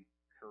on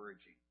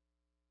encouraging.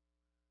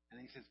 And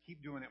then he says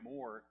keep doing it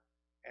more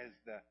as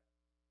the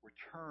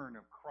return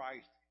of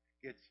Christ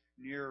gets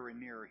nearer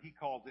and nearer. He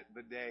calls it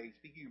the day,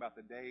 speaking about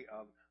the day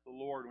of the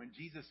Lord, when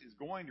Jesus is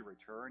going to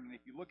return. And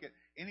if you look at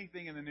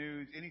anything in the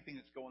news, anything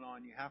that's going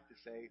on, you have to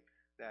say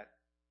that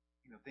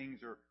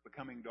things are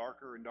becoming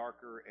darker and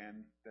darker,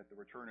 and that the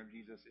return of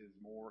Jesus is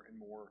more and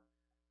more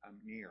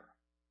near.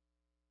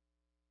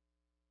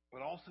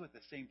 But also at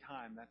the same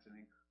time, that's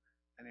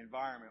an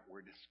environment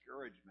where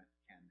discouragement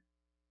can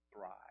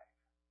thrive.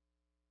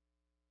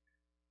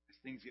 As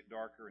things get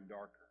darker and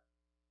darker.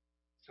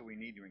 So we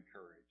need to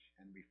encourage,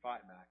 and we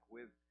fight back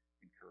with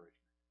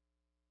encouragement.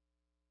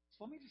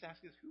 So let me just ask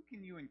you this. Who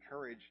can you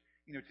encourage,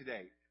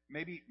 today?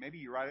 Maybe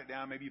you write it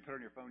down, maybe you put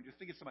it on your phone. Just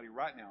think of somebody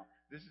right now.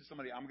 This is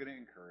somebody I'm going to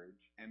encourage.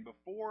 And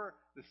before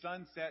the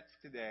sun sets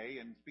today,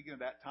 and speaking of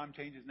that, time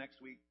changes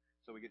next week,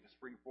 so we get to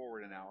spring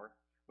forward an hour.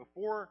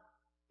 Before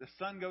the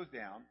sun goes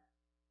down,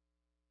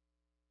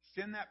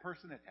 send that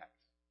person a text.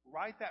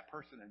 Write that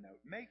person a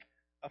note. Make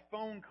a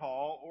phone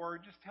call, or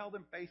just tell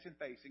them face to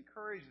face.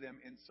 Encourage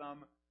them in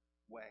some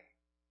way.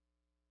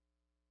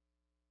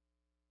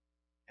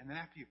 And then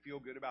after you feel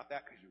good about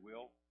that, because you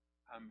will,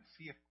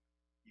 see if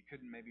you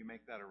couldn't maybe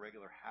make that a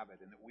regular habit,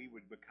 and that we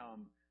would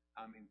become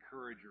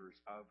encouragers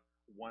of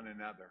one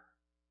another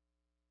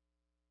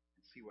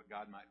and see what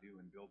God might do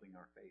in building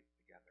our faith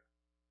together.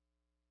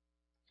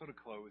 So to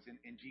close,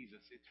 in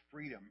Jesus, it's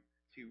freedom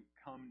to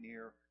come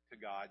near to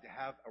God, to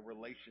have a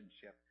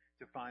relationship,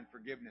 to find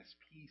forgiveness,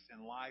 peace,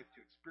 and life,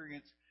 to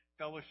experience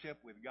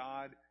fellowship with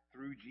God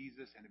through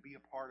Jesus, and to be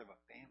a part of a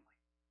family,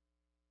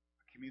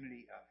 a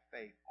community of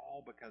faith,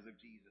 all because of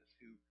Jesus,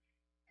 who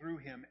through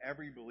him,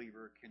 every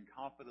believer can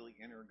confidently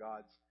enter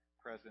God's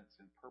presence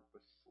and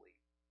purposely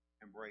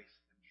embrace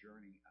the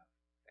journey of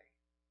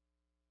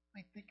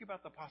faith. Think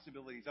about the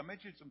possibilities. I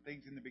mentioned some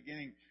things in the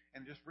beginning,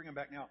 and just bring them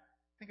back now.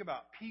 Think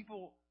about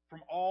people from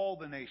all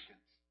the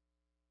nations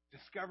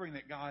discovering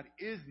that God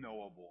is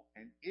knowable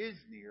and is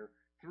near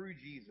through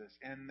Jesus,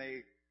 and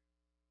they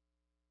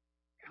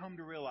come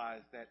to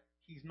realize that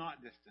he's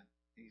not distant,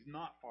 he's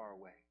not far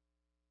away,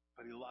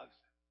 but he loves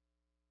them.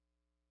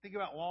 Think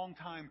about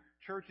longtime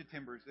church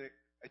attenders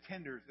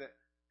that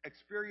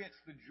experience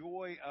the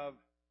joy of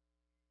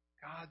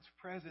God's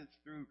presence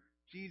through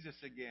Jesus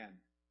again.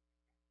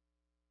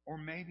 Or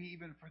maybe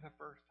even for the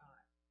first time.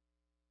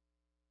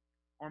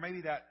 Or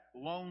maybe that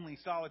lonely,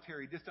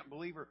 solitary, distant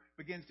believer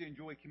begins to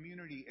enjoy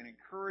community and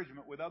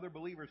encouragement with other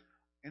believers,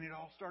 and it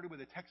all started with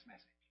a text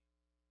message.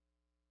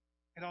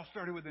 It all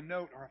started with a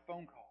note or a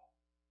phone call.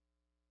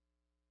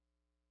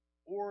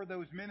 Or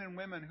those men and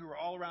women who are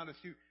all around us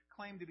who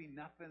claim to be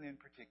nothing in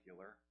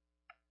particular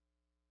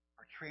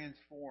are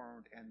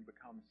transformed and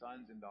become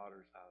sons and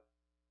daughters of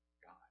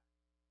God.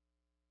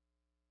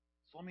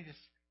 So let me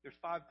just, there's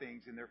 5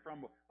 things, and they're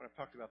from what I've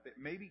talked about, that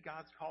maybe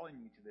God's calling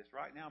you to this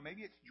right now.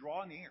 Maybe it's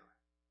draw near.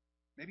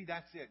 Maybe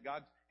that's it.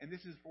 God, and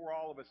this is for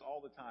all of us all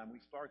the time. We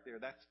start there.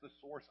 That's the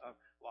source of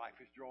life,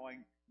 is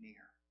drawing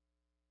near.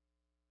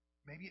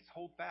 Maybe it's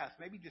hold fast.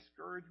 Maybe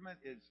discouragement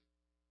is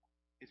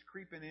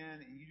creeping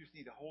in, and you just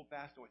need to hold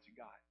fast to what you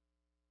got.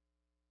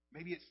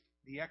 Maybe it's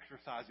the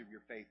exercise of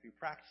your faith through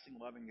practicing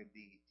loving good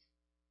deeds.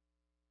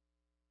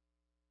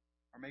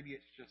 Or maybe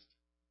it's just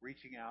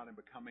reaching out and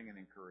becoming an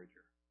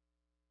encourager.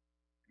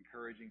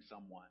 Encouraging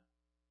someone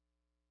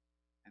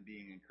and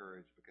being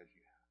encouraged because you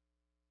have.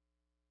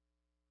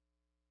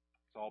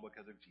 It's all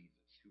because of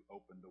Jesus, who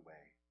opened the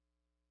way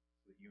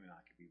so that you and I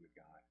could be with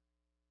God.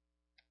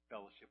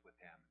 Fellowship with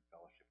Him and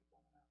fellowship with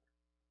one another.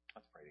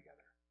 Let's pray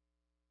together.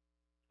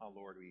 Oh,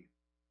 Lord, we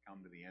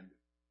come to the end of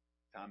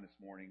time this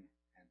morning,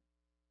 and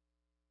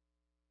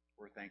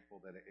we're thankful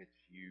that it's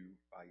you,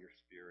 by your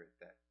Spirit,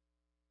 that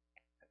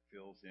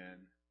fills in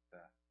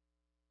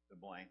the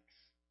blanks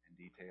and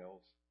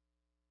details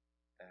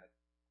that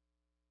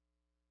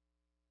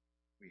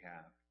we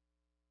have.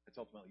 It's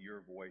ultimately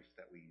your voice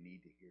that we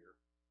need to hear.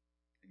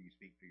 And you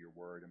speak through your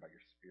word and by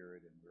your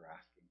Spirit, and we're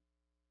asking,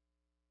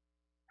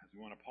 as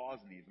we want to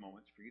pause in these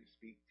moments, for you to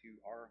speak to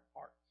our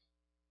hearts.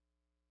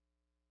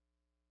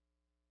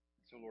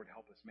 And so, Lord,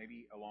 help us.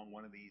 Maybe along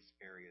one of these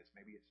areas,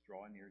 maybe it's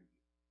drawing near to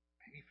you.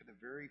 Maybe for the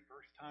very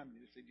first time, you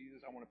just say,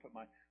 Jesus, I want to put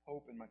my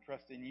hope and my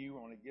trust in you.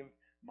 I want to give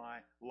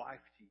my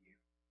life to you.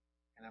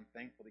 And I'm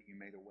thankful that you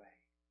made a way.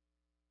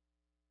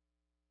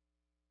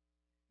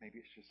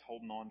 Maybe it's just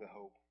holding on to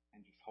hope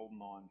and just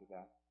holding on to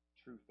that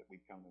truth that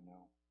we've come to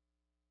know.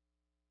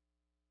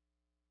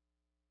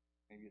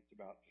 Maybe it's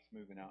about just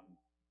moving out and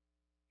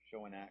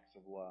showing acts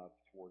of love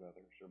toward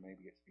others, or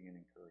maybe it's being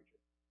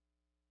encouraging.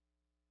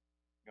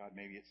 God,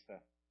 maybe it's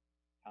the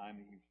time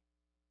that you've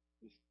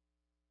just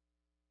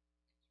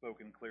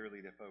spoken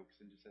clearly to folks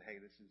and just said, hey,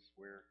 this is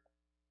where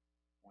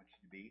I want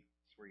you to be.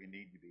 This is where you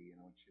need to be, and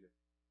I want you to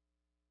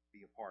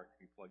be a part, to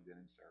be plugged in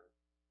and serve.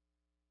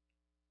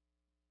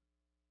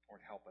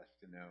 Lord, help us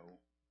to know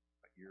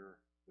what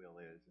your will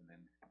is, and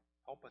then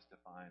help us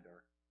to find the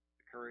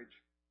courage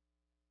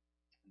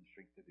and the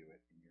strength to do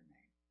it in your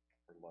name.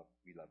 For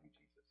we love you,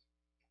 Jesus.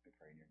 We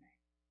pray in your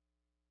name.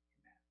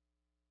 Amen.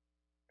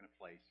 I'm going to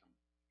play some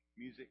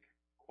music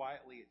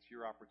quietly. It's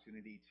your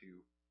opportunity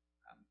to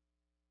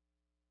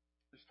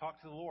just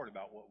talk to the Lord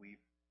about what we've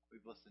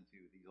listened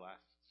to these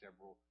last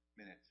several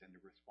minutes, and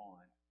to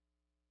respond.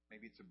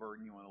 Maybe it's a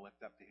burden you want to lift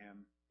up to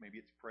Him. Maybe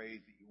it's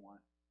praise that you want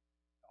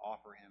to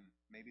offer Him.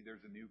 Maybe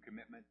there's a new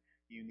commitment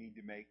you need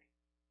to make.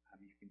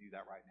 You can do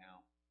that right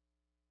now.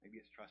 Maybe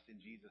it's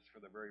trusting Jesus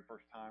for the very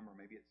first time, or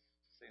maybe it's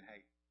saying,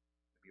 hey,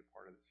 to be a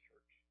part of this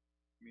church.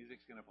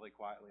 Music's going to play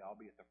quietly. I'll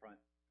be at the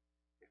front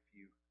if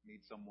you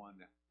need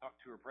someone to talk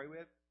to or pray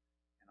with.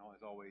 And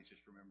as always,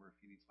 just remember, if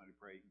you need somebody to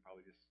pray, you can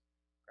probably just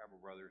grab a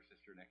brother or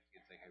sister next to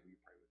you and say, hey, will you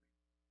pray with me?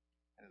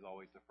 And as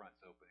always, the front's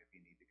open if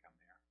you need to come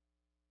there.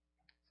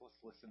 So let's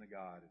listen to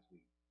God as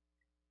we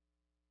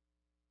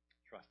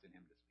trust in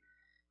Him to speak.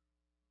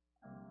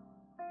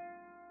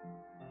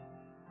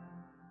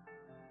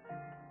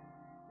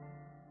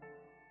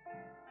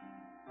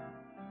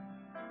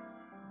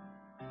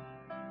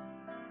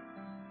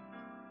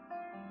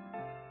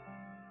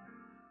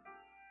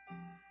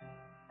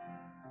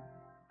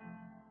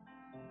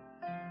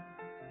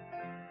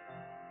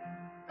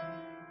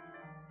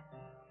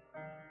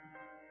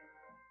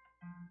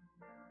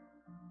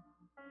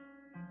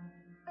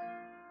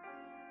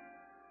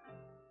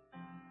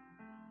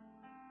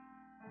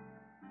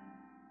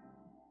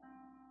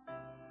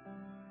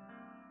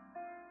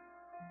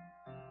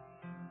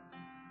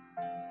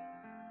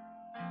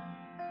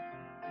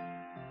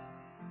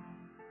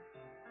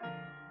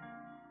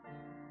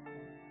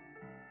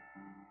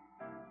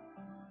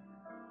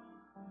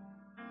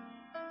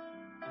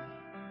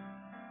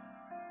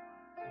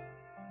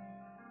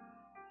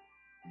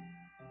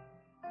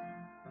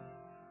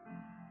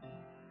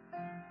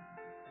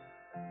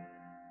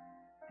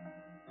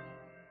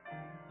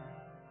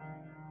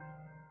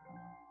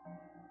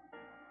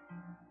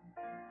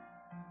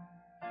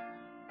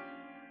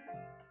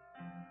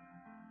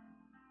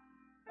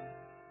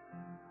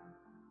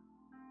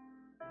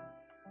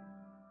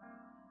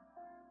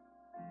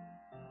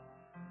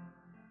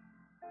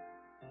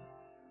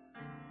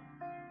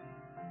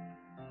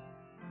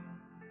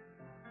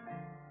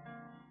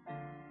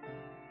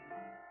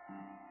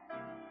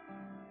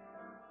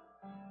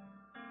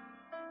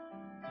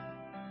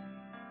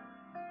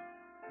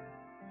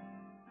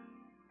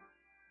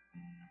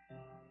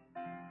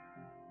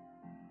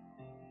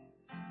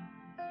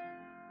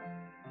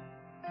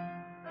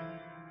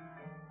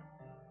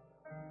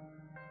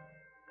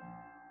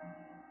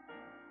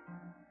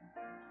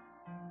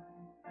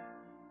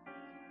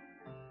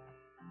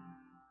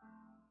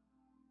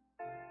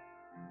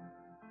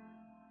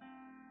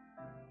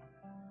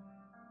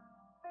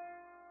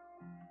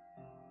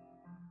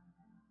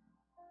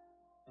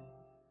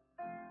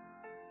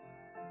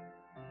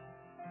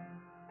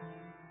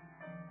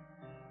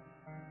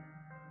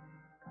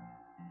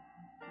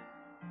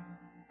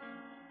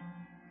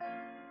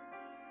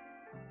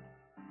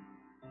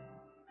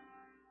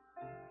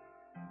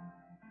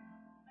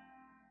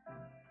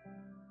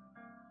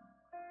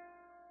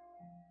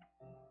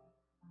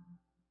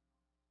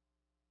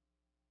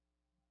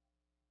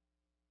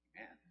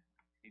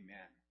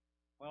 Amen.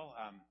 Well,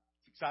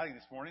 it's exciting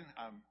this morning.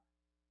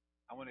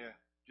 I want to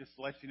just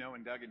let you know,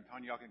 and Doug and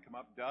Tanya, y'all can come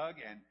up. Doug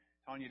and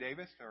Tanya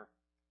Davis are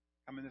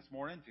coming this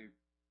morning to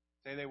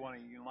say they want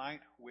to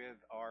unite with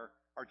our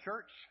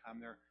church.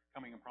 They're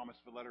coming and promised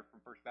a letter from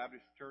First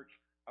Baptist Church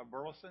of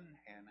Burleson,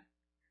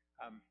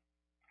 and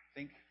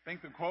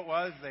think the quote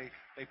was they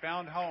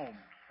found home.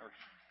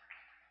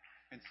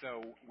 And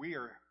so we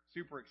are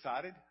super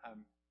excited.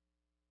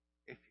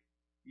 If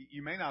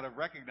you may not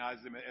have recognized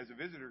them as a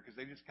visitor because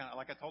they just kind of,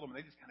 like I told them,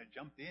 they just kind of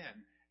jumped in,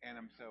 and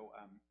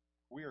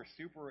we are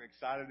super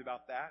excited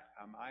about that.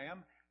 I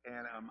am,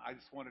 and I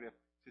just wanted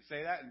to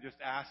say that and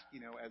just ask,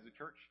 as a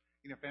church,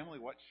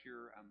 family, what's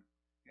your,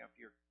 if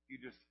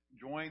you just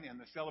join in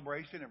the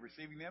celebration of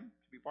receiving them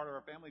to be part of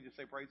our family, just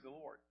say praise the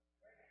Lord.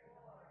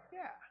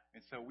 Yeah,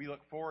 and so we look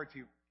forward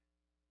to.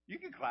 You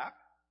can clap.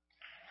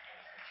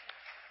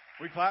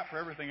 We clap for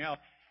everything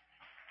else.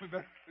 We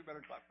better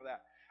clap for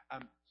that.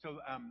 So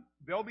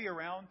they'll be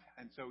around,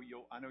 and so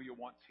I know you'll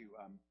want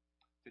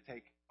to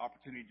take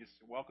opportunity just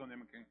to welcome them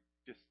and can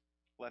just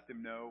let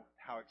them know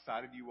how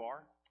excited you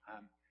are.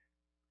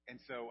 And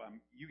so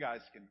you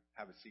guys can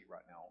have a seat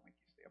right now. I won't make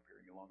you stay up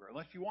here any longer.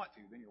 Unless you want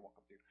to, then you're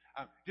welcome to.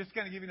 Just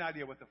kind of give you an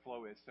idea what the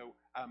flow is. So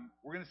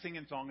we're going to sing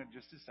in song in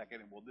just a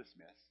second, and we'll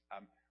dismiss.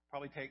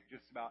 Probably take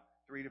just about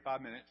 3 to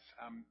 5 minutes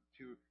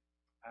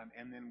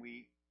and then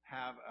we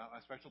have a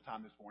special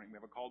time this morning. We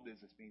have a called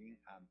business meeting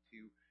to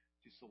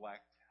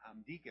select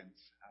deacons.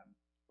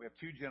 We have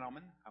 2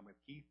 gentlemen. We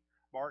have Keith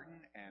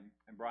Barton and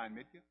Brian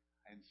Mitke.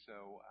 And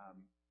so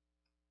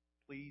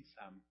please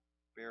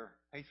bear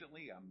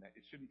patiently.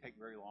 It shouldn't take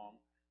very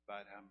long,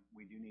 but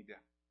we do need to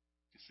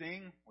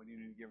sing. We do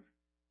need to give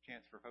a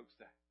chance for folks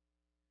to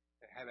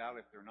head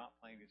out if they're not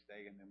planning to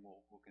stay, and then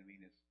we'll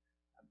convene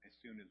as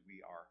soon as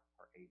we are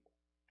able.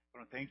 I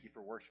want to thank you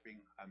for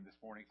worshiping this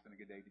morning. It's been a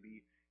good day to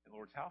be in the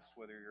Lord's house,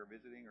 whether you're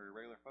visiting or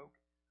regular folk.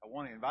 I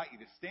want to invite you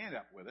to stand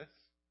up with us.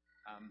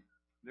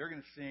 They're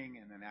going to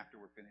sing, and then after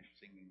we're finished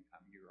singing,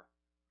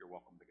 you're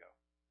welcome to go.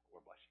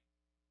 Lord bless you.